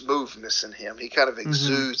of smoothness in him. He kind of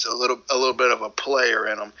exudes a little bit of a player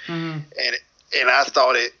in him, and I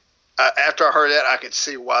thought after I heard that, I could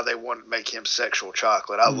see why they wanted to make him sexual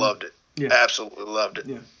chocolate. I loved it. Yeah. Absolutely loved it.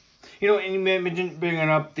 Yeah. And you mentioned bringing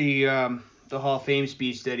up the Hall of Fame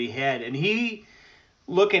speech that he had, and he,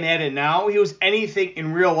 looking at it now, he was anything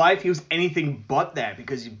in real life. He was anything but that,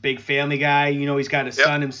 because he's a big family guy. He's got a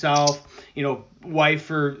son himself. Wife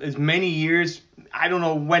for as many years. I don't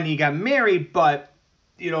know when he got married, but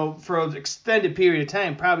for an extended period of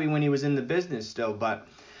time, probably when he was in the business still. But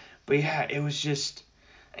yeah, it was just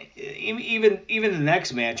even the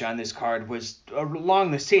next match on this card was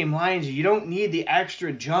along the same lines. You don't need the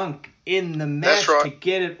extra junk in the match to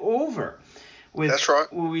get it over. That's right.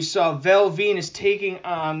 We saw Val Venus taking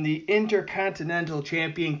on the Intercontinental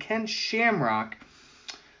Champion Ken Shamrock.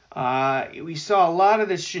 We saw a lot of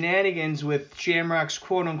the shenanigans with Shamrock's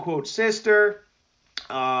quote-unquote sister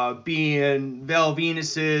being Val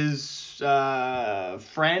Venus's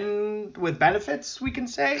friend with benefits, we can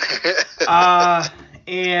say.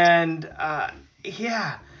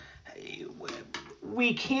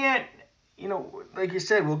 We can't, like you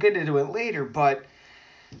said, we'll get into it later, but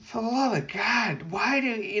for the love of God, why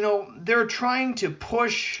they're trying to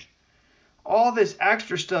push all this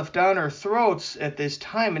extra stuff down our throats at this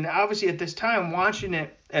time. And obviously at this time, watching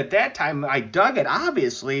it at that time, I dug it,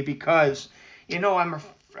 obviously, because,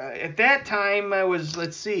 at that time I was,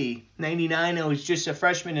 99, I was just a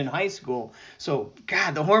freshman in high school. So,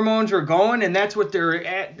 God, the hormones were going, and that's what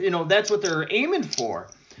they're that's what they're aiming for.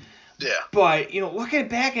 Yeah. But, looking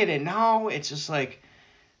back at it now, it's just like,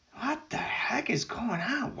 what the heck is going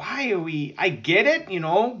on? Why are we... I get it,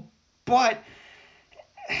 but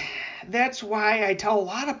that's why I tell a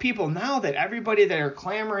lot of people now that everybody that are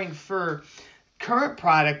clamoring for current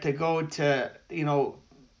product to go to, to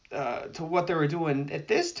what they were doing at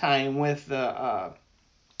this time with the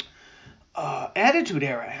Attitude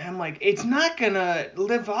Era. And I'm like, it's not going to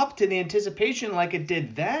live up to the anticipation like it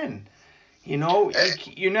did then. You know,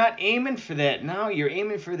 you're not aiming for that now. You're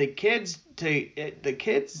aiming for the kids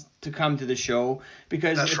to come to the show,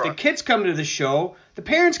 because the kids come to the show, the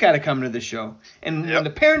parents got to come to the show. And when the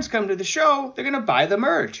parents come to the show, they're going to buy the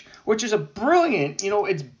merch, which is a brilliant,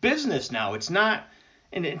 it's business now. It's not,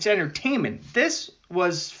 and it's entertainment. This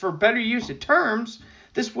was, for better use of terms,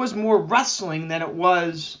 this was more wrestling than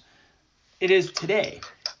it is today.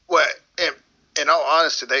 Well, in all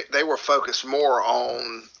honesty, they were focused more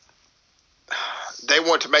on, they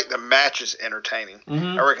want to make the matches entertaining.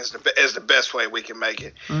 Mm-hmm. I reckon is the best way we can make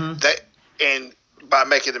it. Mm-hmm. And by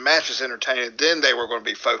making the matches entertaining, then they were going to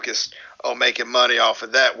be focused on making money off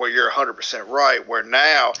of that, where you're 100% right, where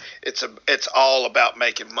now it's all about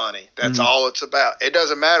making money. That's all it's about. It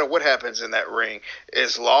doesn't matter what happens in that ring.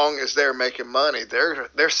 As long as they're making money,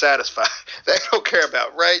 they're satisfied. They don't care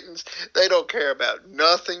about ratings. They don't care about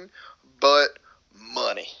nothing but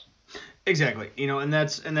money. Exactly, and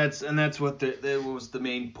that's what that was the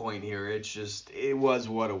main point here. It was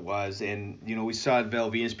what it was, and we saw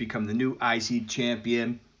Valentine become the new IC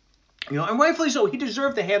champion, and rightfully so. He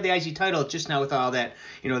deserved to have the IC title, just not with all that,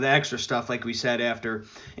 the extra stuff like we said after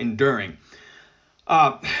and during.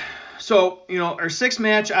 So our sixth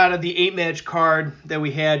match out of the 8-match card that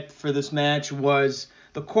we had for this match was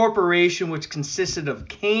the Corporation, which consisted of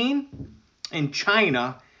Kane and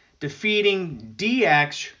China defeating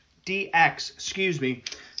DX,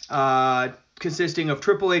 consisting of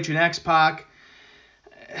Triple H and X-Pac.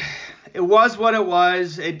 It was what it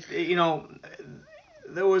was. There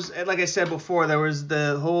was, like I said before, there was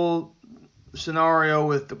the whole scenario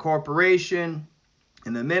with the Corporation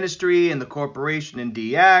and the Ministry, and the Corporation and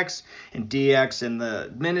DX and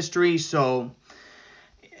the Ministry. So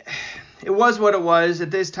it was what it was.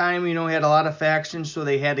 At this time, we had a lot of factions, so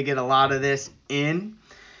they had to get a lot of this in.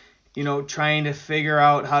 Trying to figure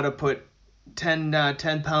out how to put 10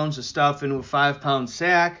 pounds of stuff into a 5-pound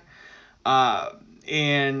sack.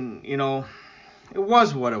 And, it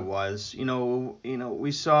was what it was.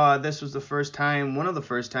 We saw, this was the first time, one of the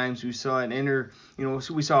first times we saw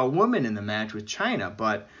we saw a woman in the match with China,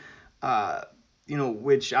 but,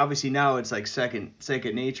 which obviously now it's like second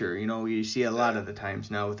nature. You see a lot of the times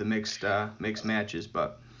now with the mixed matches,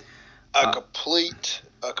 but. A complete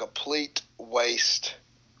waste.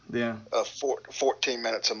 Yeah. 14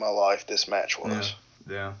 minutes of my life this match was.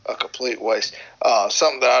 Yeah. A complete waste.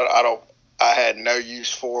 Something that I had no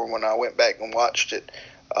use for when I went back and watched it.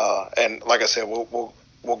 And like I said, we'll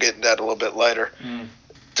get into that a little bit later.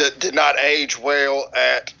 Did not age well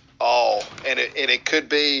at all. And it could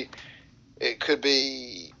be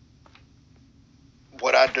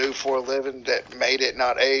what I do for a living that made it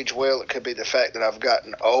not age well. It could be the fact that I've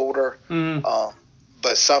gotten older.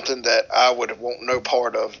 But something that I would want no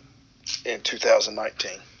part of in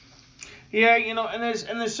 2019. Yeah, and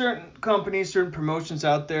there's certain companies, certain promotions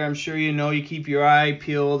out there. I'm sure you keep your eye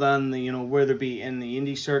peeled on the whether it be in the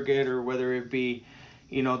indie circuit or whether it be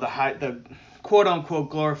the quote unquote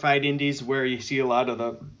glorified indies where you see a lot of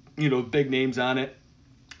the big names on it.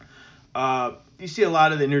 You see a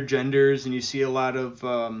lot of the intergenders, and you see a lot of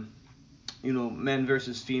men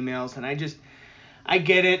versus females, and I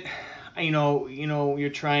get it. You're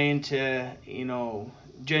trying to,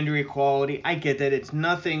 gender equality. I get that. It's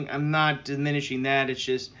nothing. I'm not diminishing that. It's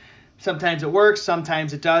just sometimes it works,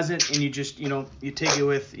 sometimes it doesn't, and you just, you take it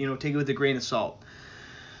with a grain of salt.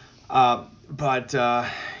 But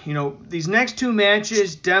these next two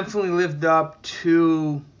matches definitely lived up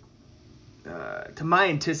to my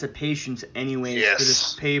anticipations anyways for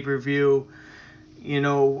this pay-per-view.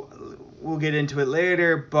 We'll get into it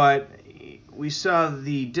later, but we saw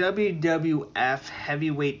the WWF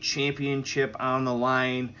Heavyweight Championship on the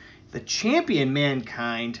line. The champion,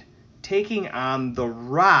 Mankind, taking on The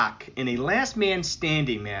Rock in a last man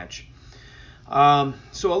standing match. So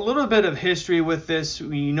a little bit of history with this.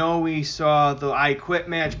 We saw the I Quit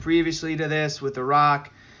match previously to this with The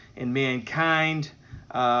Rock and Mankind.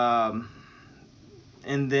 And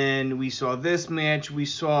then we saw this match. We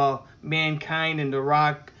saw Mankind and The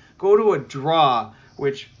Rock go to a draw,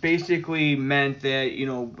 which basically meant that,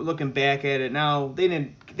 looking back at it now,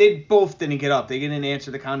 they both didn't get up. They didn't answer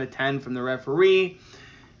the count of 10 from the referee.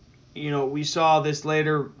 We saw this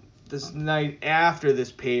later, this night after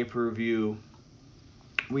this pay-per-view.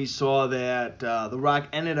 We saw that The Rock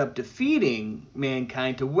ended up defeating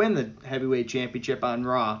Mankind to win the heavyweight championship on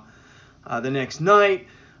Raw the next night.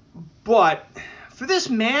 But for this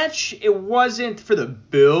match, it wasn't for the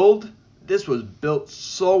build. This was built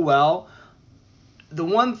so well. The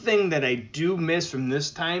one thing that I do miss from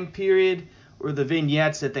this time period were the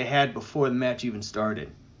vignettes that they had before the match even started.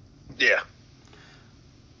 Yeah.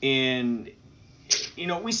 And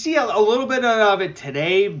we see a little bit of it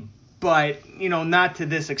today, but, not to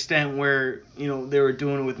this extent where, they were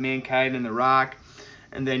doing it with Mankind and The Rock.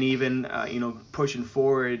 And then even, pushing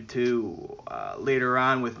forward to later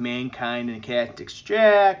on with Mankind and Cactus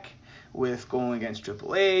Jack, with going against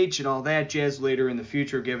Triple H and all that jazz later in the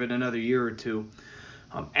future, give it another year or two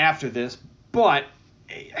after this. But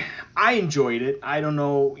I enjoyed it. I don't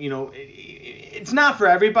know, it's not for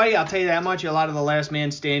everybody, I'll tell you that much. A lot of the last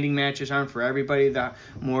man standing matches aren't for everybody. The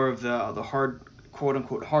more of the hard,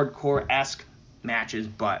 quote-unquote, hardcore-esque matches,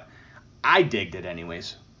 but I digged it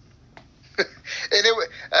anyways. And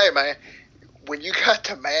hey man, when you got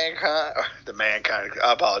Mankind,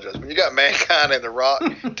 I apologize. When you got Mankind and The Rock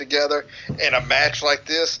together in a match like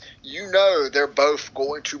this, they're both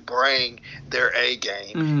going to bring their A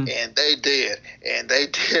game, and they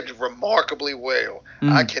did remarkably well.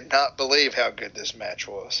 I cannot believe how good this match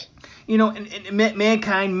was. And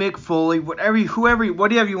Mankind, Mick Foley, whatever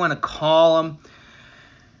you want to call him.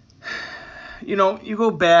 You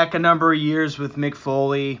go back a number of years with Mick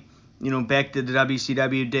Foley. Back to the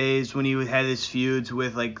WCW days when he had his feuds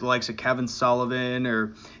with the likes of Kevin Sullivan,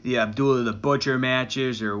 or the Abdullah the Butcher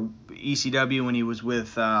matches, or ECW when he was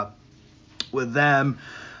with them.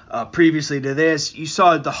 Previously to this, you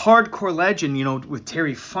saw the hardcore legend, with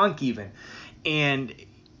Terry Funk even. And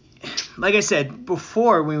like I said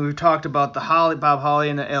before, when we talked about the Bob Holly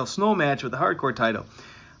and the Al Snow match with the hardcore title,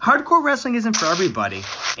 hardcore wrestling isn't for everybody.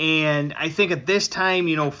 And I think at this time,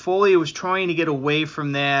 Foley was trying to get away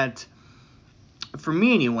from that. For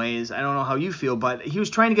me anyways, I don't know how you feel, but he was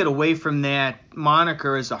trying to get away from that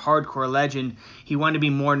moniker as a hardcore legend. He wanted to be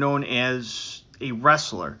more known as a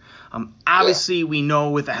wrestler. Obviously, we know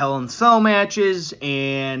with the Hell in a Cell matches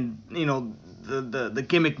and, the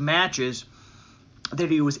gimmick matches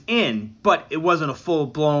that he was in, but it wasn't a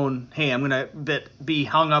full-blown, hey, I'm going to be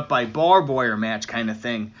hung up by barbed wire match kind of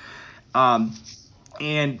thing. And,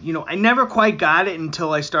 I never quite got it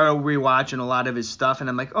until I started rewatching a lot of his stuff, and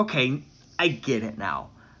I'm like, okay, I get it now.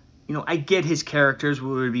 I get his characters,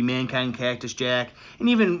 whether it be Mankind, Cactus Jack, and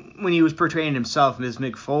even when he was portraying himself as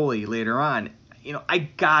Mick Foley later on, I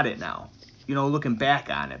got it now, looking back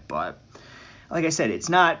on it. But like I said, it's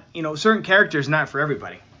not, certain characters not for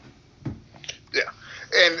everybody. Yeah,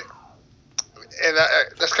 and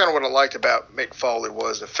that's kind of what I liked about Mick Foley,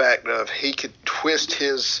 was the fact of he could twist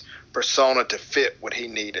his persona to fit what he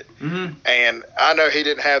needed. Mm-hmm. And I know he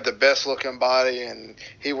didn't have the best looking body and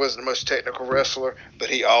he wasn't the most technical wrestler, but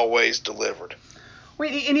he always delivered.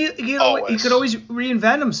 Wait, and he could always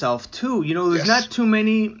reinvent himself too. There's not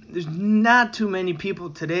too many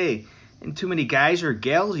people today, and too many guys or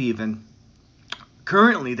gals even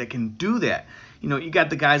currently that can do that. You got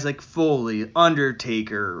the guys like Foley,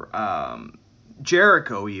 Undertaker,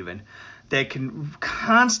 Jericho even, that can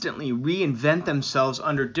constantly reinvent themselves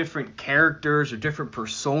under different characters or different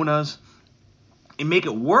personas and make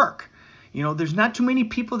it work. There's not too many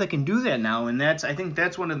people that can do that now, and I think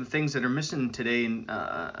that's one of the things that are missing today in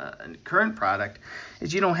current product,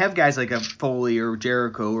 is you don't have guys like a Foley or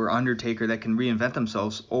Jericho or Undertaker that can reinvent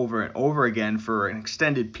themselves over and over again for an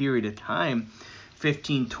extended period of time,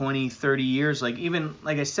 15, 20, 30 years. Like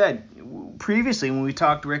I said previously when we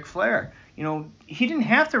talked Ric Flair, he didn't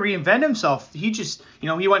have to reinvent himself. He just,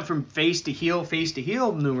 he went from face to heel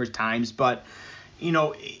numerous times, but, he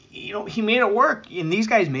made it work, and these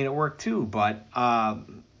guys made it work too. But,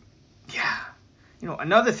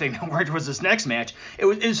 another thing that worked was this next match. It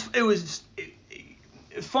was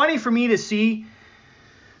funny for me to see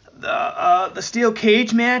the steel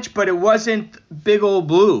cage match, but it wasn't Big Old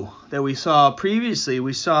Blue that we saw previously.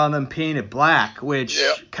 We saw them painted black, which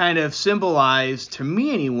kind of symbolized, to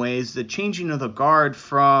me anyways, the changing of the guard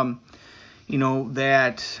from, the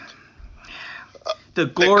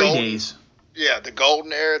glory days. Yeah, the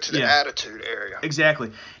golden era to the attitude era.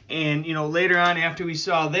 Exactly. And, later on after we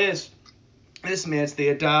saw this match, they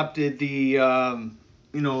adopted the,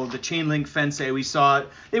 the chain link fence that we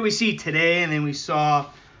see today, and then we saw,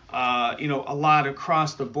 a lot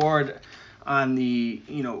across the board on the,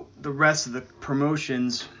 the rest of the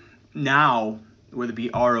promotions now, whether it be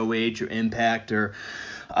ROH or Impact or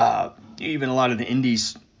even a lot of the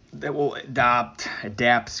indies that will adapt,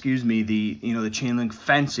 the, the chain link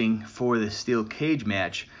fencing for the steel cage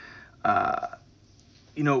match.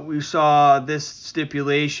 We saw this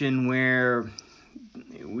stipulation where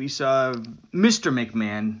we saw Mr.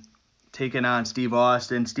 McMahon taking on Steve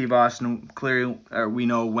Austin. Steve Austin clearly, we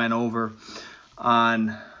know, went over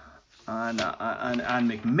on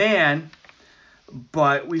McMahon,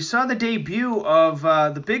 but we saw the debut of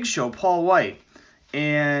the Big Show, Paul White,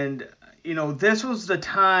 and this was the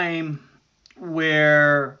time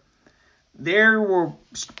where they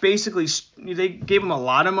gave him a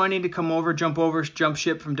lot of money to jump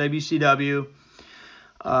ship from WCW.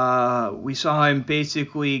 We saw him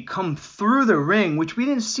basically come through the ring, which we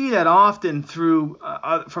didn't see that often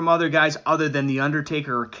from other guys other than The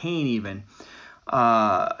Undertaker or Kane even.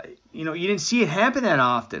 You didn't see it happen that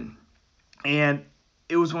often. And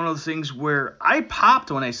it was one of those things where I popped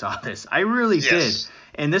when I saw this. I really did.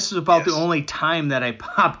 And this is about the only time that I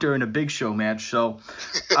popped during a Big Show match. So,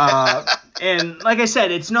 and like I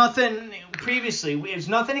said, it's nothing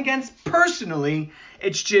against personally.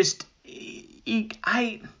 It's just,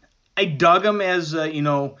 I dug him as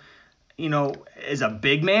as a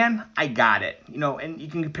big man. I got it, and you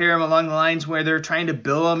can compare him along the lines where they're trying to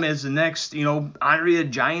bill him as the next, Andre the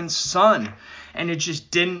Giant's son, and it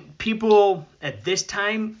just people at this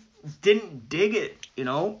time didn't dig it,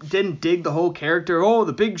 didn't dig the whole character,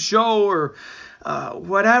 the Big Show or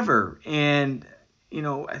whatever, and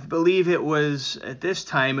I believe it was at this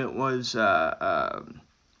time it was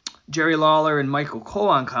Jerry Lawler and Michael Cole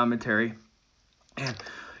on commentary. And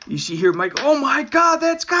you see here, Mike, oh my God,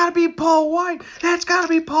 that's got to be Paul White. That's got to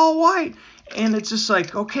be Paul White. And it's just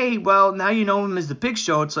like, okay, well, now you know him as the Big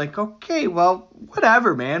Show. It's like, okay, well,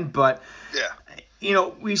 whatever, man. But,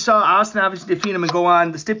 we saw Austin obviously defeat him and go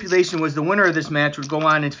on. The stipulation was the winner of this match would go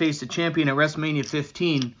on and face the champion at WrestleMania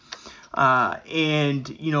 15.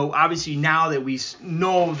 And, obviously now that we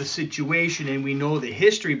know the situation and we know the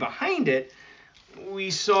history behind it,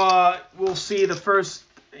 we'll see the first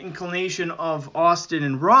inclination of Austin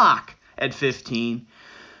and Rock at 15,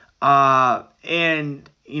 and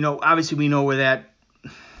obviously we know where that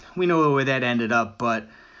ended up. But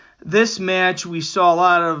this match, we saw a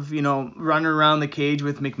lot of running around the cage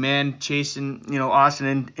with McMahon chasing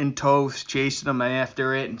Austin in tows, chasing him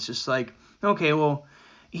after it, and it's just like, okay, well,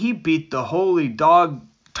 he beat the holy dog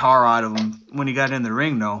tar out of him when he got in the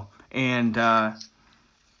ring though, and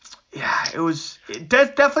it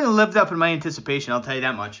definitely lived up in my anticipation, I'll tell you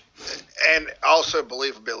that much. And also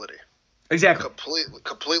believability. Exactly.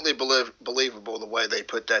 Completely believable the way they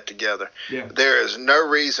put that together. Yeah. There is no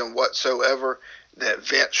reason whatsoever that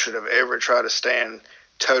Vince should have ever tried to stand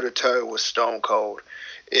toe-to-toe with Stone Cold.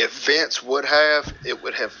 If Vince would have, it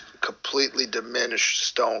would have completely diminished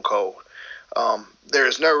Stone Cold. There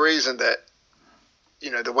is no reason that,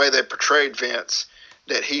 the way they portrayed Vince,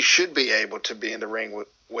 that he should be able to be in the ring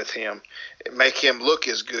with him, make him look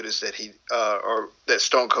as good as or that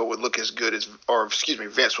Stone Cold would look as good as,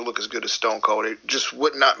 Vince would look as good as Stone Cold. It just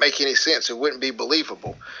would not make any sense. It wouldn't be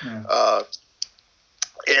believable. Yeah.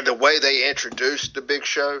 And the way they introduced the Big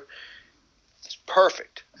Show, it's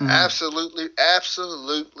perfect. Mm-hmm.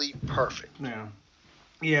 Absolutely perfect. Yeah.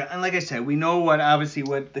 Yeah, and like I said, we know what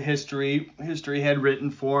the history had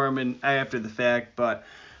written for him and after the fact, but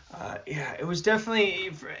it was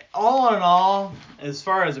definitely, all in all, as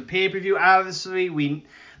far as a pay-per-view, obviously,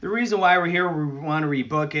 the reason why we're here, we want to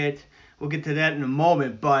rebook it. We'll get to that in a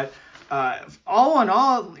moment. But all in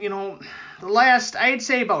all, the last, I'd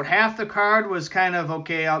say about half the card was kind of,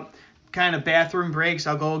 okay, kind of bathroom breaks.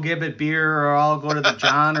 I'll go get a beer or I'll go to the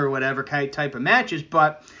John or whatever type of matches.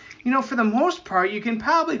 But, for the most part, you can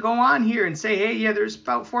probably go on here and say, hey, yeah, there's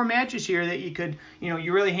about 4 matches here that you could,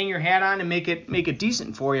 you really hang your hat on and make it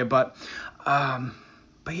decent for you. But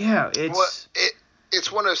yeah,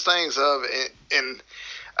 it's one of those things and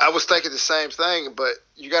I was thinking the same thing, but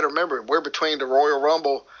you got to remember, we're between the Royal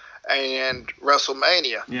Rumble and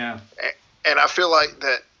WrestleMania. Yeah. And I feel like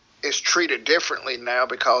that it's treated differently now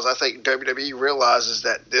because I think WWE realizes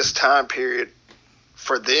that this time period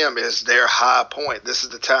for them is their high point. This is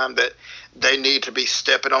the time that they need to be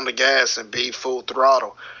stepping on the gas and be full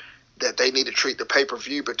throttle, that they need to treat the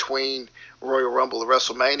pay-per-view between Royal Rumble and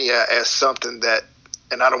WrestleMania as something that,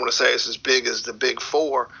 and I don't want to say it's as big as the Big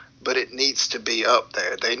Four, but it needs to be up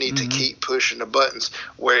there. They need to keep pushing the buttons,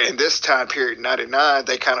 where in this time period, 99,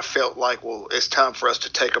 they kind of felt like, well, it's time for us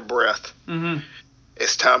to take a breath. Mm-hmm.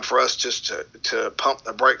 It's time for us just to pump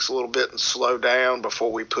the brakes a little bit and slow down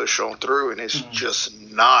before we push on through, and it's just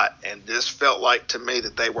not. And this felt like to me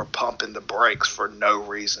that they were pumping the brakes for no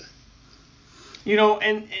reason.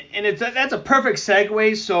 And that's a perfect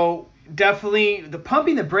segue. So definitely the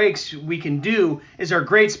pumping the brakes we can do is our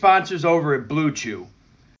great sponsors over at Blue Chew.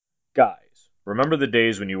 Guys, remember the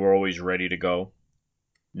days when you were always ready to go?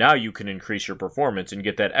 Now you can increase your performance and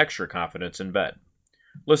get that extra confidence in bed.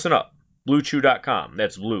 Listen up. BlueChew.com.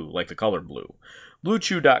 That's blue, like the color blue.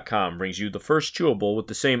 BlueChew.com brings you the first chewable with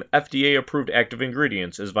the same FDA-approved active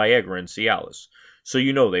ingredients as Viagra and Cialis, so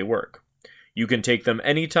you know they work. You can take them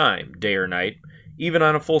anytime, day or night, even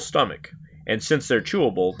on a full stomach. And since they're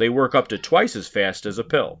chewable, they work up to twice as fast as a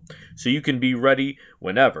pill, so you can be ready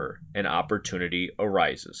whenever an opportunity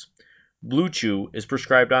arises. Blue Chew is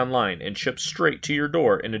prescribed online and shipped straight to your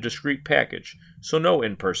door in a discreet package, so no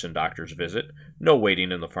in-person doctor's visit, no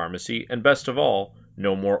waiting in the pharmacy, and best of all,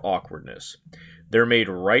 no more awkwardness. They're made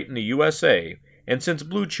right in the USA, and since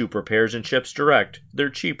Blue Chew prepares and ships direct, they're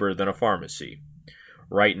cheaper than a pharmacy.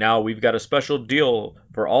 Right now, we've got a special deal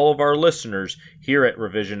for all of our listeners here at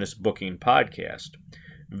Revisionist Booking Podcast.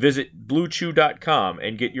 Visit BlueChew.com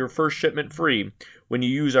and get your first shipment free when you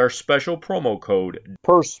use our special promo code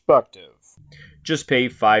PERSPECTIVE. Just pay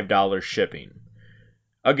 $5 shipping.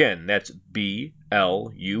 Again, that's BLUE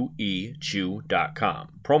Chew.com.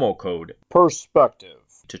 Promo code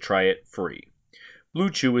PERSPECTIVE to try it free. Blue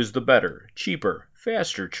Chew is the better, cheaper,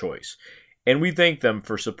 faster choice, and we thank them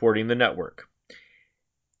for supporting the network.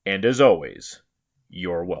 And as always,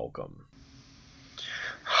 you're welcome.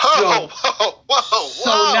 Whoa.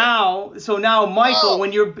 So now, Michael,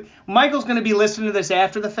 Michael's going to be listening to this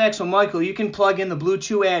after the fact. So Michael, you can plug in the Blue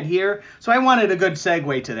Chew ad here. So I wanted a good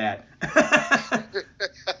segue to that.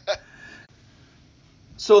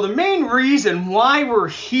 So the main reason why we're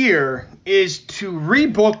here is to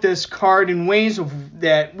rebook this card in ways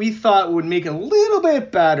that we thought would make it a little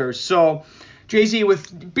bit better. So, JZ,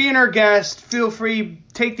 with being our guest, feel free,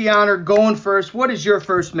 take the honor, going first. What is your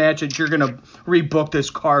first match that you're going to rebook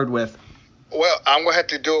this card with? Well, I'm going to have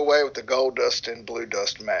to do away with the Gold Dust and Blue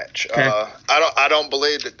Dust match. Okay. I don't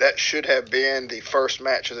believe that should have been the first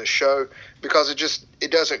match of the show because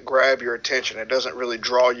it doesn't grab your attention. It doesn't really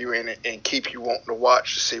draw you in and keep you wanting to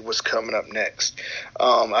watch to see what's coming up next.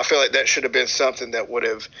 I feel like that should have been something that would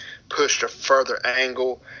have pushed a further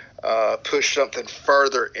angle, push something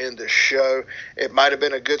further in the show. It might have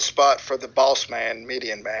been a good spot for the Boss Man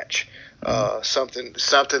Midian match. Something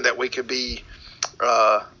that we could be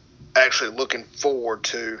actually looking forward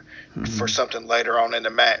to for something later on in the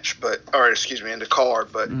match, in the card.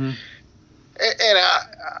 But and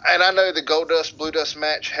I know the Gold Dust Blue Dust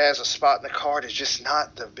match has a spot in the card. It's just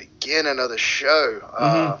not the beginning of the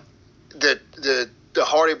show. The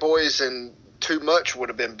Hardy Boys and Too Much would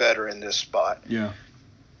have been better in this spot. Yeah.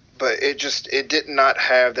 But it did not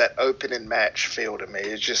have that opening match feel to me.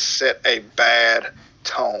 It just set a bad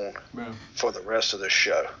tone for the rest of the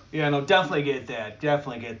show. Yeah, no, definitely get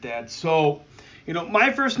that. So,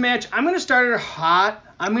 my first match, I'm going to start it hot.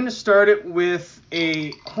 I'm going to start it with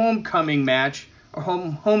a homecoming match, or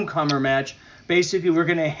homecomer match. Basically, we're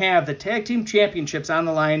going to have the tag team championships on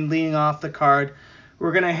the line leading off the card.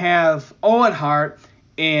 We're going to have Owen Hart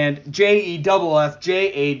and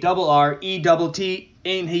JEFFJARRETT,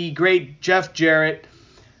 ain't he great, Jeff Jarrett,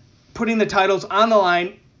 putting the titles on the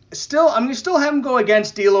line. I'm going to still have him go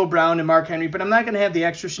against D'Lo Brown and Mark Henry, but I'm not going to have the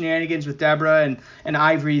extra shenanigans with Deborah and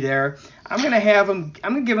Ivory there. I'm going to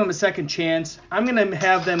give him a second chance. I'm going to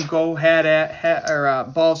have them go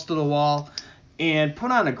balls to the wall and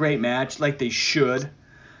put on a great match like they should.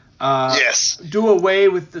 Yes. Do away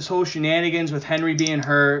with this whole shenanigans with Henry being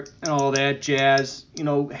hurt and all that jazz.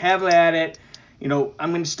 Have at it. I'm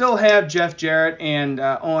going to still have Jeff Jarrett and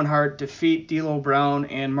Owen Hart defeat D'Lo Brown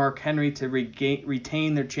and Mark Henry to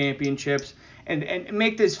retain their championships and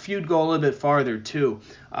make this feud go a little bit farther too,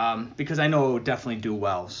 because I know it would definitely do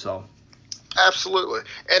well. So. Absolutely,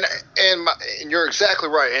 and you're exactly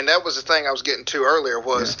right. And that was the thing I was getting to earlier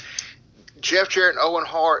was Jeff Jarrett and Owen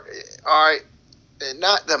Hart. All right,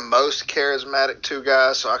 not the most charismatic two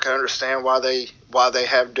guys, so I can understand why they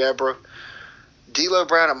have Deborah. D'Lo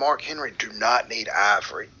Brown and Mark Henry do not need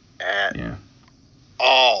Ivory at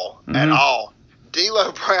all. At all.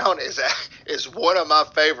 D'Lo Brown is one of my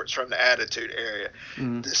favorites from the Attitude Era.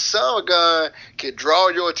 The son of a gun can draw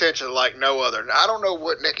your attention like no other. Now, I don't know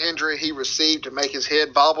what neck injury he received to make his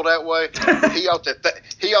head bobble that way. He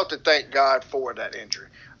ought to thank God for that injury.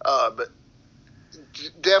 But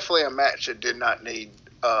definitely a match that did not need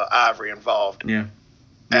Ivory involved.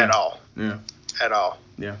 At all. Yeah. At all.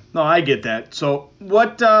 Yeah. No, I get that. So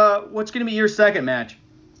what's going to be your second match?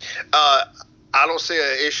 I don't see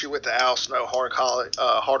an issue with the Al Snow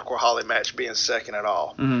Hardcore Holly match being second at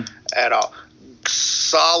all. At all.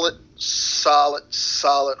 Solid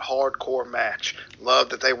hardcore match. Love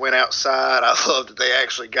that they went outside. I love that they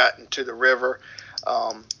actually got into the river.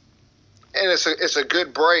 And it's a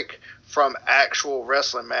good break from actual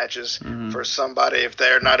wrestling matches for somebody, if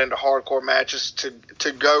they're not into hardcore matches,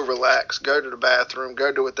 to go relax, go to the bathroom,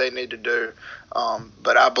 go do what they need to do.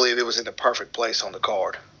 But I believe it was in the perfect place on the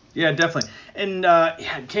card. Yeah, definitely. And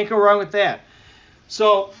can't go wrong with that.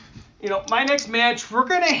 So, my next match, we're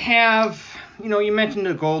going to have, you mentioned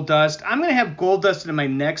the Gold Dust. I'm going to have Gold Dust in my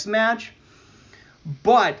next match.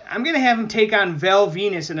 But I'm going to have him take on Val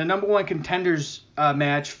Venus in a number one contenders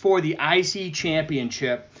match for the IC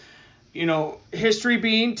Championship. You know, history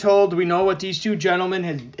being told, we know what these two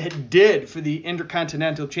gentlemen had did for the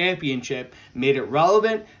Intercontinental Championship. Made it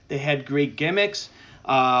relevant. They had great gimmicks.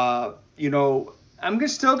 You know, I'm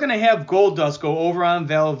still going to have Goldust go over on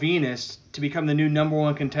Val Venus to become the new number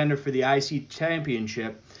one contender for the IC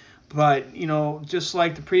Championship. But, you know, just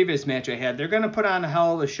like the previous match I had, they're going to put on a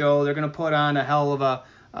hell of a show. They're going to put on a hell of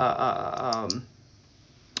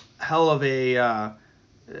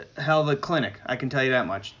a clinic. I can tell you that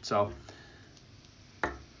much. So,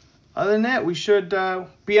 other than that, we should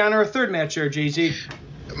be on our third match there, JZ.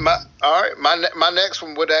 My next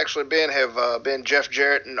one would actually have been Jeff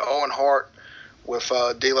Jarrett and Owen Hart with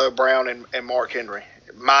D'Lo Brown and Mark Henry,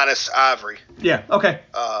 minus Ivory. Yeah. Okay.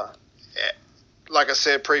 Like I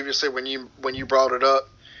said previously, when you brought it up,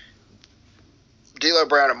 D'Lo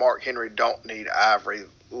Brown and Mark Henry don't need Ivory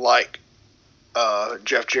like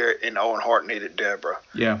Jeff Jarrett and Owen Hart needed Deborah.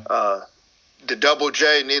 Yeah. The Double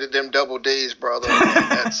J needed them double D's, brother.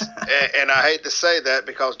 And I hate to say that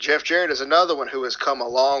because Jeff Jarrett is another one who has come a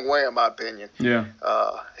long way, in my opinion. Yeah.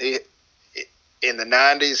 He in the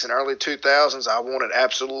 90s and early 2000s, I wanted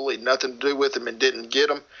absolutely nothing to do with him and didn't get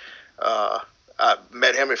him. I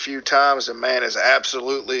met him a few times. The man is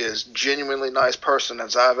absolutely as genuinely nice person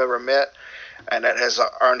as I've ever met, and that has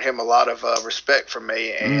earned him a lot of respect from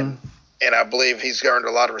me. And I believe he's earned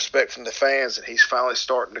a lot of respect from the fans, and he's finally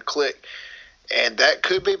starting to click. And that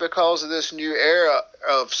could be because of this new era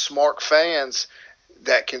of smart fans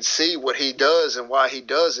that can see what he does and why he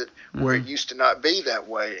does it, where it used to not be that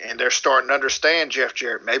way. And they're starting to understand Jeff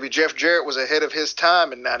Jarrett. Maybe Jeff Jarrett was ahead of his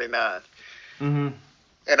time in '99. Mm-hmm.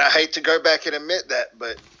 And I hate to go back and admit that,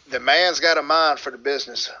 but the man's got a mind for the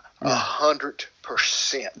business 100%.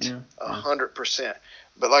 100%.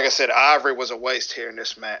 But like I said, Ivory was a waste here in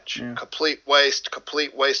this match. Yeah. Complete waste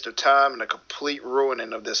of time, and a complete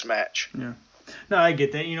ruining of this match. Yeah. No, I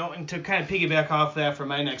get that. You know, and to kind of piggyback off that for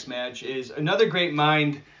my next match is another great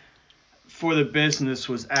mind for the business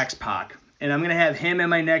was X-Pac. And I'm going to have him in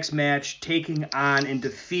my next match taking on and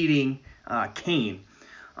defeating Kane.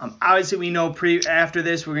 Obviously, we know after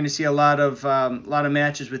this we're going to see a lot of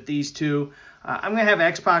matches with these two. I'm going to have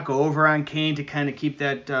X-Pac go over on Kane to kind of keep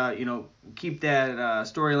that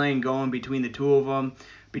storyline going between the two of them,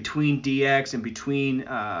 between DX and between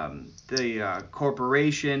the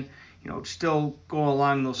corporation. You know, still go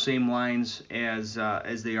along those same lines as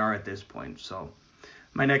they are at this point. So,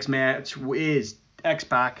 my next match is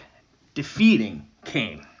X-Pac defeating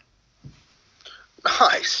Kane.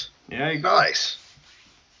 Nice. Yeah, you go. Nice.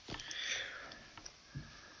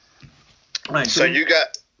 All right, so you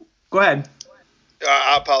got. Go ahead.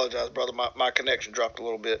 I apologize, brother. My connection dropped a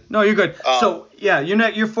little bit. No, you're good. So yeah,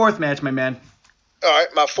 your fourth match, my man. All right,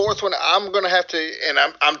 my fourth one. I'm gonna have to, and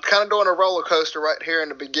I'm kind of doing a roller coaster right here in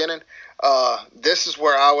the beginning. This is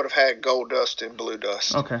where I would have had Goldust and Blue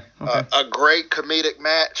Dust. Okay. A great comedic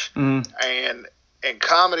match, and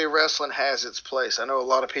comedy wrestling has its place. I know a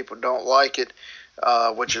lot of people don't like it.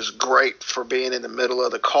 Which is great for being in the middle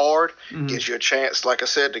of the card. Gives you a chance, like I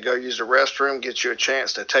said, to go use the restroom. Gets you a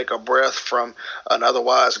chance to take a breath from an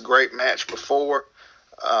otherwise great match before.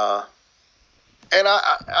 And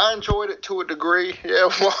I enjoyed it to a degree. Yeah,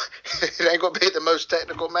 well, it ain't going to be the most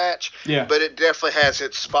technical match, but it definitely has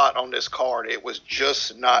its spot on this card. It was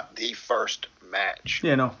just not the first match.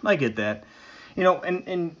 Yeah, no, I get that. You know,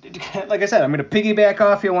 and like I said, I'm going to piggyback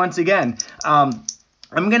off you once again.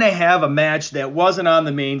 I'm going to have a match that wasn't on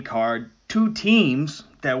the main card, two teams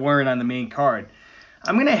that weren't on the main card.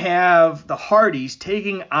 I'm going to have the Hardys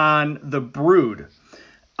taking on the Brood.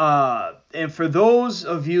 And for those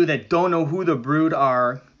of you that don't know who the Brood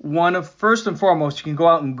are, first and foremost, you can go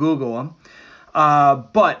out and Google them.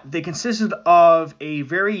 But they consisted of a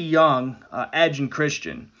very young Edge and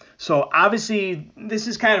Christian. So obviously, this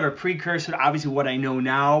is kind of a precursor to obviously what I know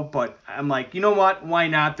now, but I'm like, you know what? Why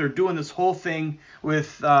not? They're doing this whole thing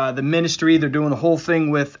with the ministry. They're doing the whole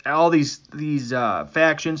thing with all these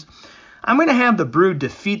factions. I'm going to have the Brood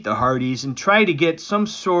defeat the Hardys and try to get some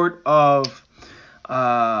sort of,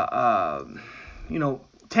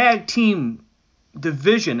 tag team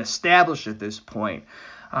division established at this point.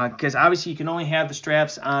 Because obviously you can only have the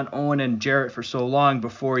straps on Owen and Jarrett for so long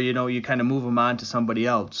before, you kind of move them on to somebody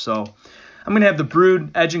else. So I'm going to have the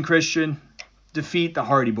Brood, Edge and Christian, defeat the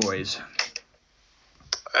Hardy Boys.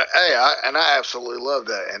 Hey, I absolutely love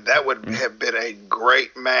that. And that would have been a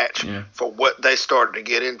great match for what they started to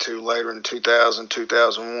get into later in 2000,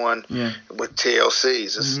 2001 with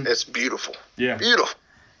TLCs. It's beautiful. Yeah. Beautiful.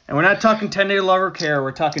 And we're not talking 10-day lover care.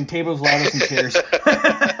 We're talking tables, ladders, and chairs. All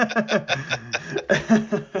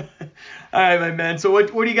right, my man. So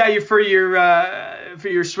what do you got for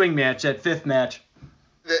your swing match, that fifth match?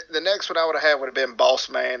 The next one I would have had would have been Boss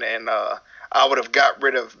Man, and I would have got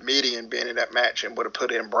rid of Median being in that match and would have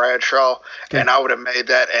put in Bradshaw, and I would have made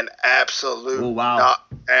that an absolute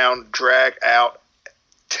knockdown, drag out,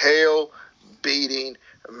 tail beating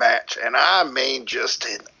match, and I mean just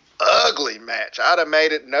an ugly match. I'd have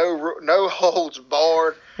made it no holds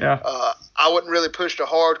barred. Yeah. I wouldn't really push the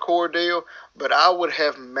hardcore deal, but I would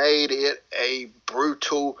have made it a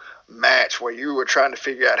brutal match where you were trying to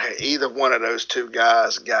figure out how either one of those two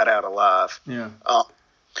guys got out alive. Yeah.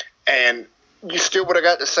 And you still would have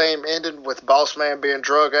got the same ending with Boss Man being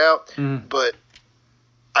drug out, but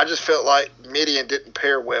I just felt like Midian didn't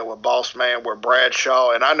pair well with Boss Man, where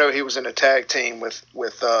Bradshaw, and I know he was in a tag team with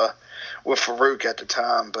Farouk at the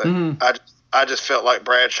time, but I just felt like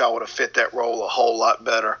Bradshaw would have fit that role a whole lot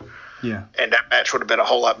better. Yeah. And that match would have been a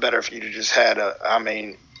whole lot better if you'd have just had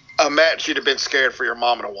a match you'd have been scared for your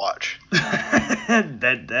mama to watch.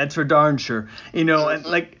 That's for darn sure. And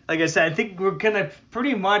like I said, I think we're gonna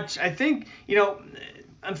pretty much. I think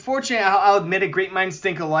unfortunately, I'll admit it. Great minds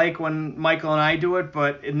think alike when Michael and I do it,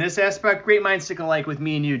 but in this aspect, great minds think alike with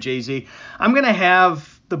me and you, JZ. I'm gonna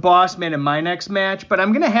have the Boss Man in my next match, but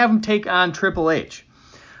I'm gonna have him take on Triple H.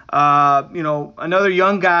 Another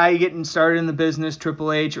young guy getting started in the business,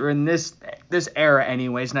 Triple H, or in this era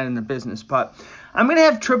anyways, not in the business, but I'm going to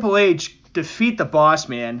have Triple H defeat the Boss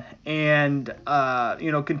Man and,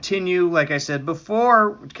 continue, like I said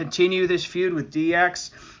before, continue this feud with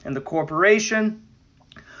DX and the corporation.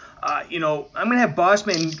 I'm going to have Boss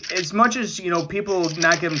Man, as much as, people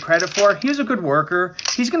not give him credit for, he's a good worker.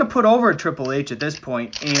 He's going to put over Triple H at this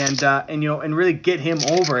point and really get him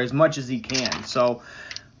over as much as he can. So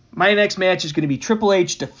my next match is going to be Triple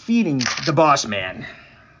H defeating the Boss Man.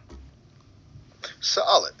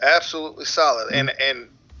 Solid, absolutely solid. And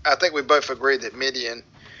I think we both agree that Midian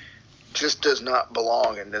just does not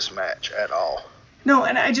belong in this match at all. No,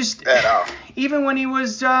 and I just at all. Even when he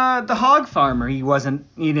was the hog farmer, he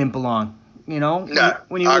didn't belong. No,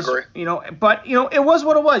 when he I was, agree. But it was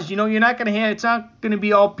what it was. You're not gonna have. It's not gonna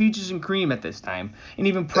be all peaches and cream at this time, and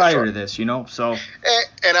even prior to this, So.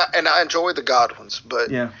 And I enjoy the Godwins,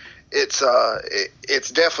 but yeah, it's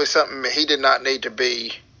definitely something he did not need to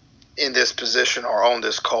be in this position or on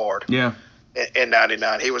this card. Yeah. In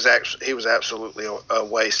 '99, he was absolutely a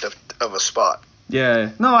waste of a spot.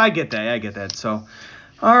 Yeah. No, I get that. So,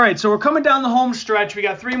 all right. So we're coming down the home stretch. We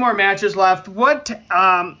got 3 more matches left. What's your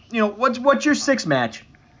 6th match?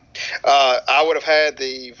 I would have had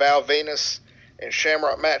the Val Venus and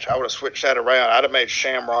Shamrock match. I would have switched that around. I'd have made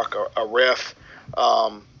Shamrock a ref,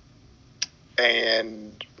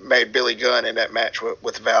 and made Billy Gunn in that match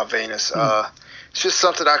with Val Venus. It's just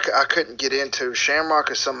something I couldn't get into.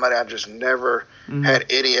 Shamrock is somebody I just never had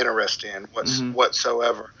any interest in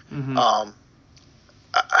whatsoever.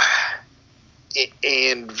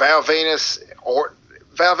 And Val Venus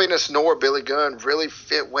nor Billy Gunn really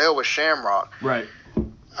fit well with Shamrock. Right.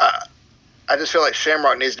 I just feel like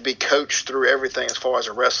Shamrock needs to be coached through everything as far as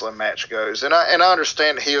a wrestling match goes. And I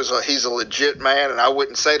understand that he's a legit man, and I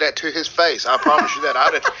wouldn't say that to his face. I promise you that.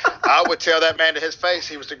 I would tell that man to his face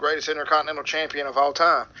he was the greatest Intercontinental Champion of all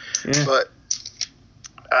time. Yeah. But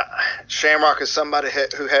Shamrock is somebody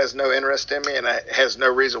who has no interest in me and has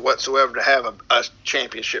no reason whatsoever to have a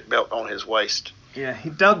championship belt on his waist. Yeah, he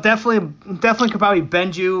definitely could probably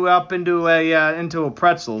bend you up into a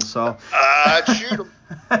pretzel. So I'd shoot him.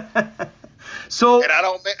 So, and I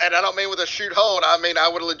don't mean with a shoot hold. I mean I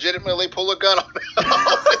would legitimately pull a gun on his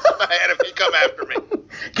head if he come after me.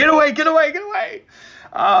 Get away!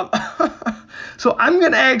 So I'm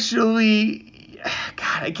gonna actually,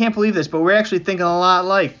 God, I can't believe this, but we're actually thinking a lot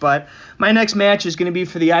alike. But my next match is gonna be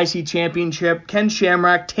for the IC Championship. Ken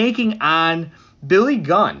Shamrock taking on Billy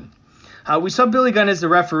Gunn. We saw Billy Gunn as the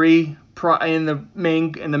referee in the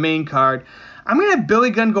main card. I'm gonna have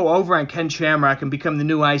Billy Gunn go over on Ken Shamrock and become the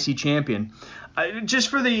new IC champion. Just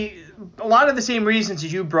for a lot of the same reasons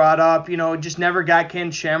as you brought up, just never got Ken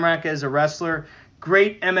Shamrock as a wrestler.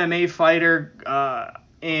 Great MMA fighter,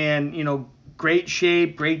 and great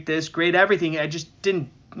shape, great this, great everything. I just didn't,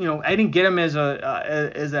 I didn't get him as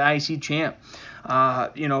an IC champ.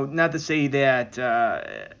 Not to say that,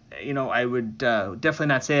 I would definitely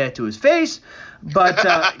not say that to his face, but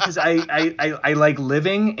because I like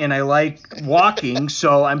living and I like walking,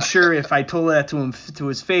 so I'm sure if I told that to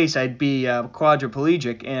his face, I'd be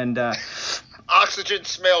quadriplegic. And Oxygen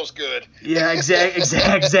smells good. Yeah, exactly.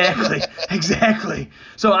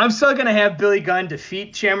 So I'm still gonna have Billy Gunn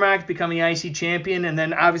defeat Shamrock, become the IC champion, and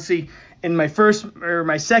then obviously in my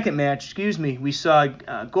second match, we saw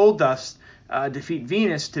Goldust defeat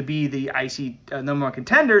Venus to be the IC number one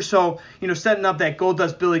contender. So setting up that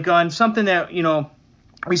Goldust Billy Gunn, something that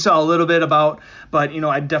we saw a little bit about, but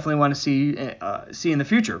I definitely want to see in the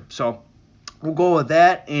future. So we'll go with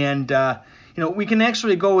that, and we can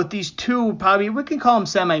actually go with these two. Probably we can call them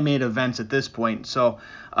semi-main events at this point. So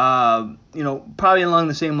probably along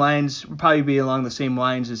the same lines. Probably be along the same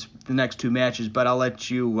lines as the next two matches. But I'll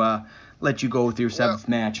let you go with your seventh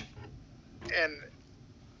match.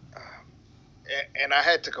 And I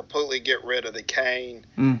had to completely get rid of the Kane,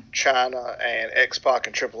 China, and X-Pac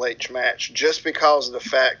and Triple H match just because of the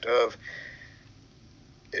fact of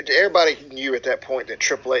everybody knew at that point that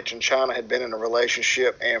Triple H and China had been in a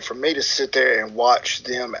relationship, and for me to sit there and watch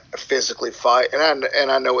them physically fight, and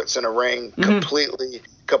I know it's in a ring,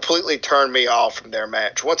 completely turned me off from their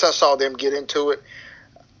match. Once I saw them get into it,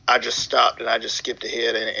 I just stopped and I just skipped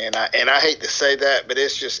ahead, and I hate to say that, but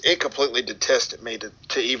it completely detested me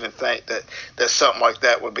to even think that something like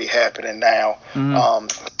that would be happening now.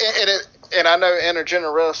 And I know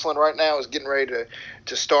intergender wrestling right now is getting ready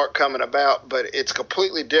to start coming about, but it's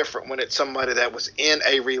completely different when it's somebody that was in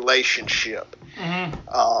a relationship.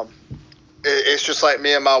 It's just like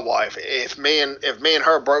me and my wife. If me and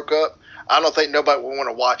her broke up, I don't think nobody would want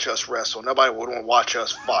to watch us wrestle. Nobody would want to watch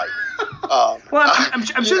us fight. Well,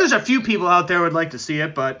 I'm sure there's a few people out there who would like to see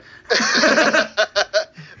it, but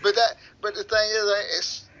but the thing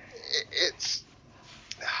is,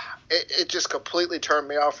 it just completely turned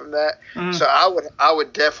me off from that. So I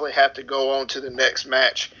would definitely have to go on to the next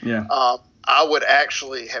match. Yeah. I would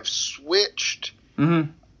actually have switched the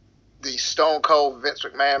Stone Cold Vince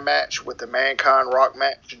McMahon match with the Mankind Rock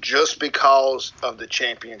match just because of the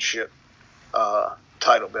championship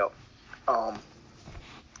title belt.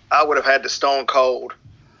 I would have had the Stone Cold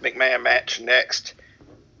McMahon match next.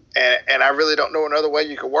 And I really don't know another way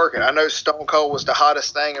you could work it. I know Stone Cold was the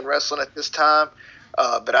hottest thing in wrestling at this time.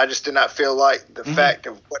 But I just did not feel like the fact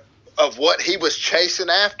of what he was chasing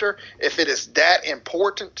after, if it is that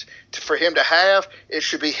important for him to have, it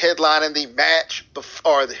should be headlining the match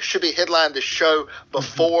or it should be headlining the show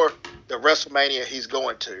before the WrestleMania he's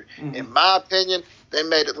going to. In my opinion, they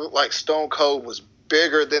made it look like Stone Cold was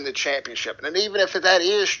bigger than the championship. And even if that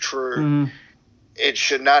is true, it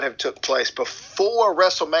should not have took place before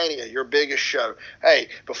WrestleMania, your biggest show. Hey,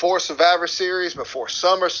 before Survivor Series, before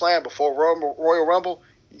SummerSlam, before Royal Rumble,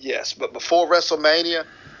 yes. But before WrestleMania,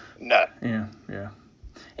 no. Yeah,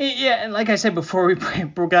 and like I said before we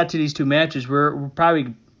got to these two matches, we're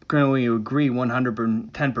probably going to agree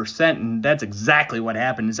 110%, and that's exactly what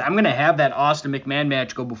happened. I'm going to have that Austin McMahon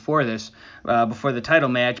match go before this, before the title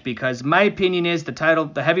match, because my opinion is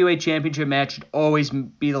the heavyweight championship match should always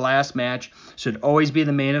be the last match, should always be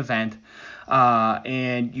the main event,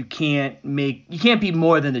 and you can't be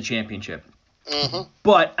more than the championship.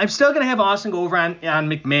 But I'm still going to have Austin go over on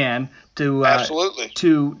McMahon to absolutely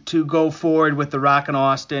to go forward with the Rock and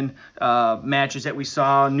Austin matches that we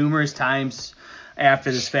saw numerous times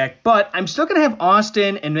after this fact. But I'm still going to have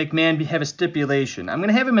Austin and McMahon have a stipulation. I'm going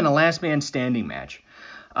to have him in a last man standing match,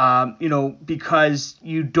 because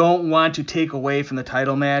you don't want to take away from the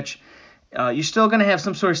title match. You're still going to have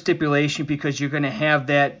some sort of stipulation because you're going to have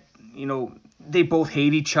that, they both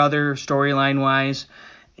hate each other storyline wise.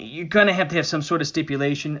 You're going to have some sort of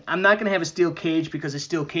stipulation. I'm not going to have a steel cage because a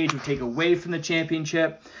steel cage would take away from the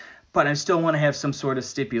championship, but I still want to have some sort of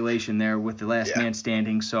stipulation there with the last man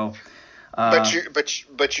standing. So, but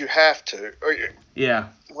you have to. Yeah.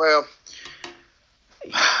 Well,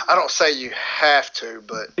 I don't say you have to,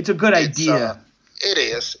 but it's a good idea. It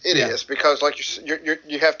is because like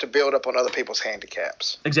you have to build up on other people's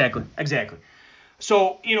handicaps. Exactly.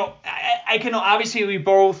 So, I can obviously we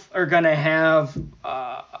both are going to have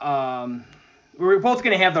we're both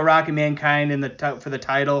going to have the Rock and Mankind for the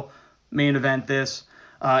title main event this.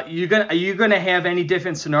 Are you going to have any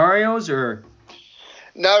different scenarios or?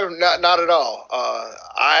 No, not at all.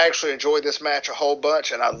 I actually enjoyed this match a whole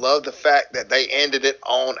bunch, and I love the fact that they ended it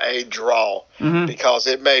on a draw because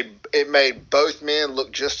it made both men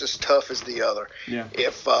look just as tough as the other. Yeah.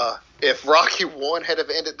 If Rocky 1 had have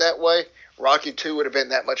ended that way, Rocky 2 would have been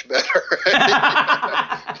that much better.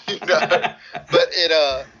 But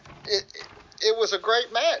it was a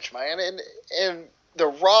great match, man, and The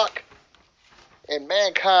Rock and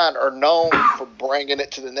Mankind are known for bringing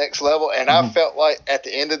it to the next level, and I felt like at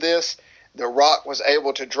the end of this, The Rock was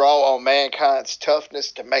able to draw on Mankind's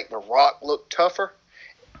toughness to make The Rock look tougher.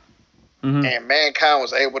 and Mankind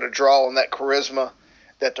was able to draw on that charisma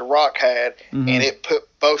that The Rock had, and it put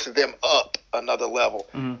both of them up another level.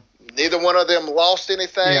 Neither one of them lost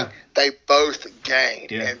anything. Yeah. They both gained.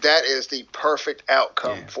 Yeah. And that is the perfect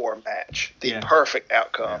outcome for a match. The perfect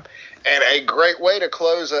outcome. Yeah. And a great way to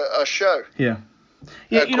close a show. Yeah.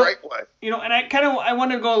 A great way. And I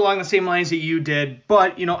want to go along the same lines that you did,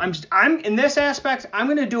 but I'm in this aspect, I'm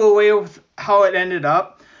going to do away with how it ended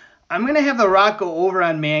up. I'm going to have The Rock go over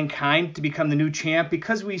on Mankind to become the new champ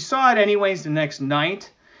because we saw it anyways the next night.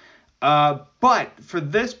 But for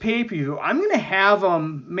this pay-per-view, I'm going to have a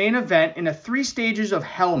main event in a 3 stages of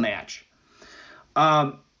hell match.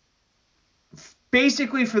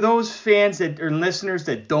 Basically, for those fans that or listeners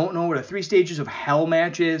that don't know what a 3 stages of hell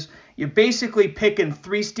match is, you're basically picking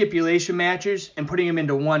 3 stipulation matches and putting them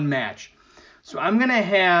into one match. So I'm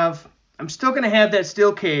still going to have that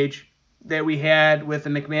steel cage that we had with the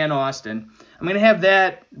McMahon Austin. I'm going to have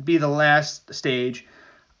that be the last stage.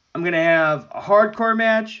 I'm going to have a hardcore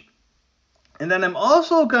match. And then I'm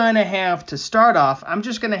also going to have, to start off, I'm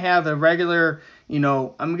just going to have a regular,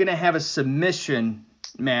 I'm going to have a submission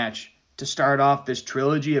match to start off this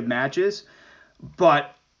trilogy of matches.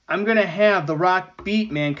 But I'm going to have The Rock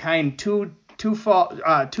beat Mankind two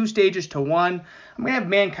stages to 1. I'm going to have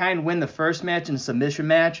Mankind win the first match in a submission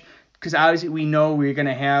match because obviously we know we're going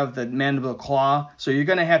to have the mandible claw. So you're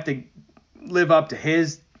going to have to live up to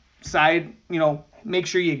his side, make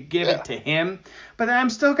sure you give it to him. But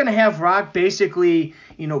I'm still going to have Rock basically,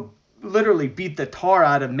 literally beat the tar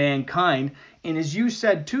out of Mankind. And as you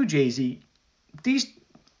said too, JZ,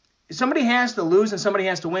 somebody has to lose and somebody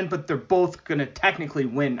has to win, but they're both going to technically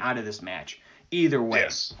win out of this match either way.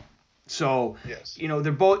 Yes. So,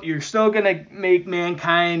 they're both, you're still going to make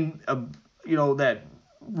Mankind, that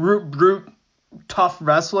brute, tough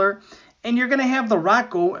wrestler. And you're going to have The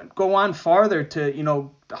Rock go on farther to, the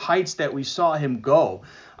heights that we saw him go.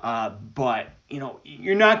 But,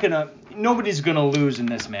 you're not going to – nobody's going to lose in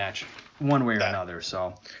this match one way or another.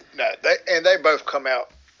 So. No, they both come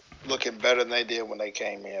out looking better than they did when they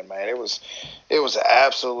came in, man. It was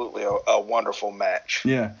absolutely a wonderful match.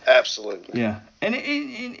 Yeah. Absolutely. Yeah. And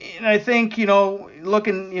I think,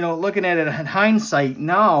 looking at it in hindsight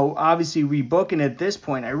now, obviously rebooking at this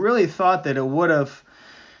point, I really thought that it would have,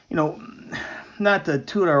 not to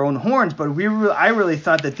toot our own horns, but I really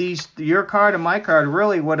thought that your card and my card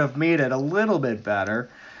really would have made it a little bit better.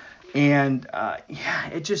 And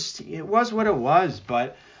it was what it was.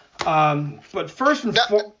 But first and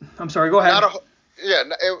foremost, I'm sorry, go ahead.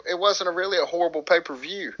 It wasn't really a horrible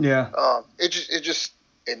pay-per-view. Yeah.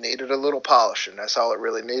 It needed a little polishing. That's all it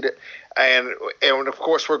really needed. And of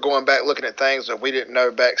course we're going back looking at things that we didn't know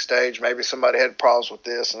backstage. Maybe somebody had problems with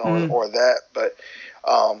this or that, but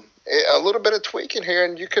a little bit of tweaking here,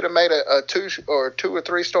 and you could have made a 2 or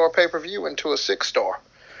 3 star pay-per-view into a 6 star,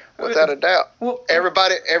 without a doubt. Well,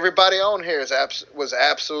 everybody on here was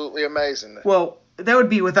absolutely amazing. Well, that would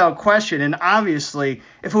be without question, and obviously,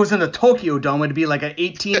 if it was in the Tokyo Dome, it'd be like an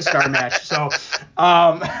 18-star match. So,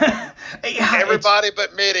 everybody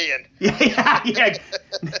but Midian. Yeah.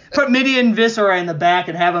 Put Midian and Viscera in the back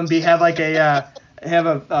and have them have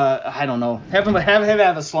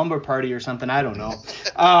a slumber party or something. I don't know.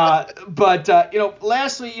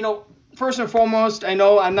 Lastly, first and foremost, I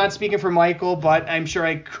know I'm not speaking for Michael, but I'm sure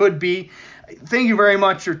I could be. Thank you very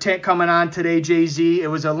much for coming on today, JZ. It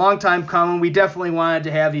was a long time coming. We definitely wanted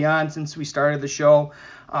to have you on since we started the show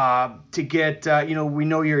to get, we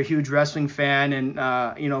know you're a huge wrestling fan and,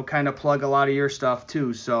 kind of plug a lot of your stuff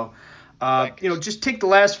too. So, just take the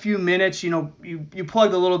last few minutes, you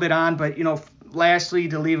plugged a little bit on, but, lastly,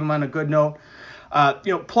 to leave them on a good note,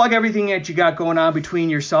 plug everything that you got going on between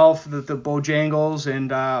yourself, the Bojangles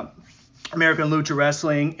and American Lucha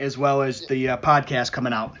Wrestling, as well as the podcast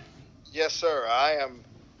coming out. Yes, sir. I am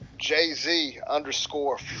JZ_Flair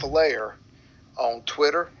on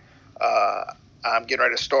Twitter. I'm getting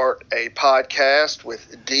ready to start a podcast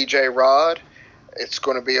with DJ Rod. It's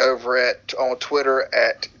going to be over on Twitter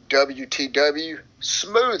at WTW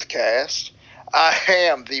Smoothcast. I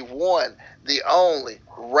am the one, the only,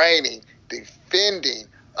 reigning, defending,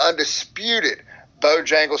 undisputed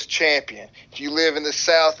Bojangles Champion. If you live in the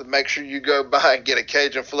South, make sure you go by and get a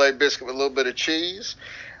Cajun filet biscuit with a little bit of cheese.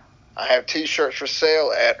 I have t-shirts for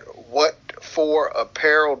sale at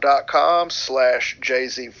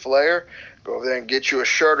whatforapparel.com/JZ Flair. Go over there and get you a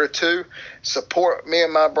shirt or two. Support me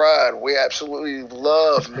and my bride. We absolutely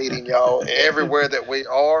love meeting y'all everywhere that we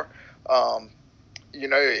are.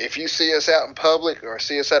 If you see us out in public or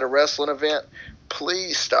see us at a wrestling event,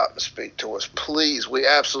 please stop and speak to us. Please. We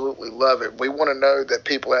absolutely love it. We want to know that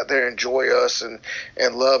people out there enjoy us and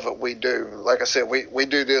love what we do. Like I said, we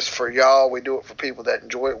do this for y'all. We do it for people that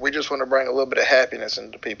enjoy it. We just want to bring a little bit of happiness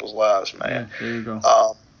into people's lives, man. Yeah, there you go.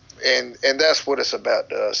 And that's what it's about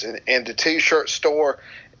to us. And the T-shirt store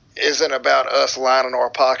isn't about us lining our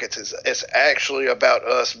pockets. It's actually about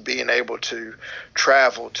us being able to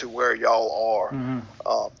travel to where y'all are. Mm-hmm.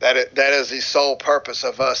 That is the sole purpose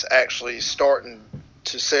of us actually starting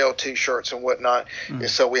to sell T-shirts and whatnot. Mm-hmm.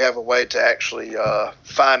 Is so we have a way to actually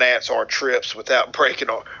finance our trips without breaking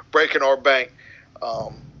our bank.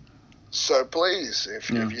 So please, if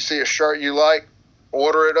you see a shirt you like,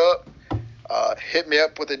 order it up. Hit me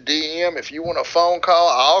up with a DM. If you want a phone call,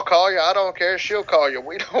 I'll call you. I don't care. She'll call you.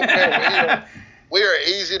 We don't care. We are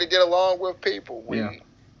easy to get along with people. We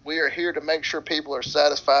are here to make sure people are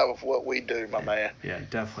satisfied with what we do, my man. Yeah,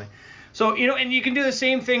 definitely. So, and you can do the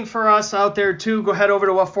same thing for us out there, too. Go head over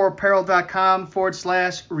to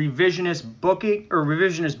whatforapparel.com/revisionist booking or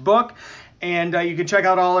revisionist book. And you can check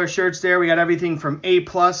out all our shirts there. We got everything from A+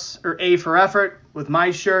 or A for effort with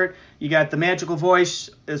my shirt. You got the magical voice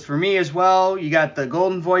is for me as well. You got the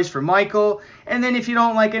golden voice for Michael. And then if you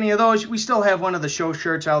don't like any of those, we still have one of the show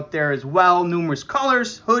shirts out there as well. Numerous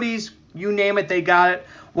colors, hoodies, you name it, they got it.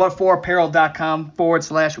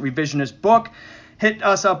 whatforapparel.com/revisionist book. Hit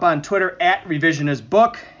us up on Twitter at Revisionist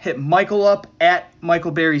Book. Hit Michael up at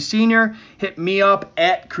Michael Berry Sr. Hit me up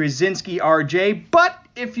at Krasinski RJ. But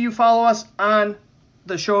if you follow us on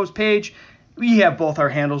the show's page, we have both our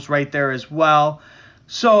handles right there as well.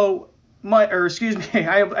 So,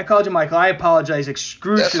 I called you Michael. I apologize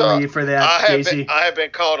excruciatingly for that, JC. I have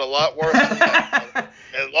been called a lot worse than that.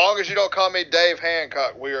 As long as you don't call me Dave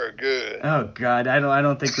Hancock, we are good. Oh God, I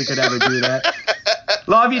don't think we could ever do that.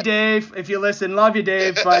 Love you, Dave. If you listen, love you,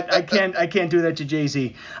 Dave. But I can't do that to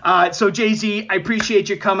Jay-Z. So Jay-Z, I appreciate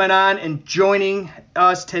you coming on and joining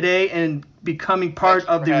us today and becoming part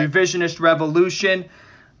of the Revisionist Revolution.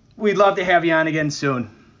 We'd love to have you on again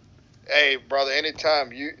soon. Hey, brother,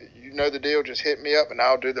 anytime. You know the deal. Just hit me up, and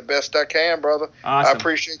I'll do the best I can, brother. Awesome. I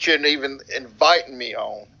appreciate you and even inviting me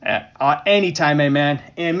on. Anytime, my man.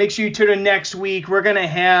 And make sure you tune in next week. We're going to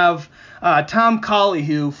have Tom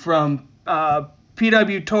Collihu from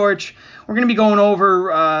PW Torch. We're going to be going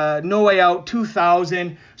over No Way Out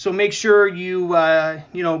 2000. So make sure you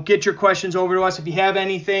get your questions over to us if you have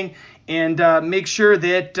anything. And make sure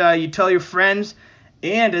that you tell your friends.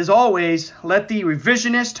 And as always, let the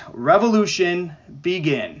revisionist revolution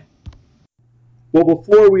begin. Well,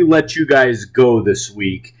 before we let you guys go this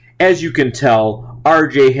week, as you can tell,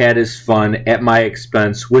 RJ had his fun at my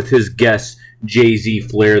expense with his guest JZ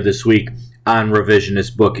Flair this week on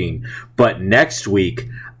Revisionist Booking. But next week,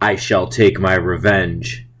 I shall take my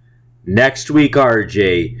revenge. Next week,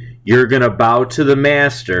 RJ, you're going to bow to the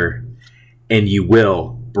master, and you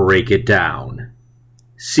will break it down.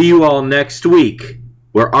 See you all next week,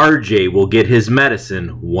 where RJ will get his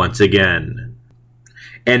medicine once again.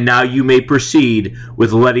 And now you may proceed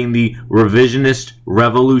with letting the revisionist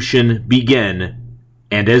revolution begin.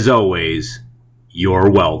 And as always,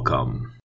 you're welcome.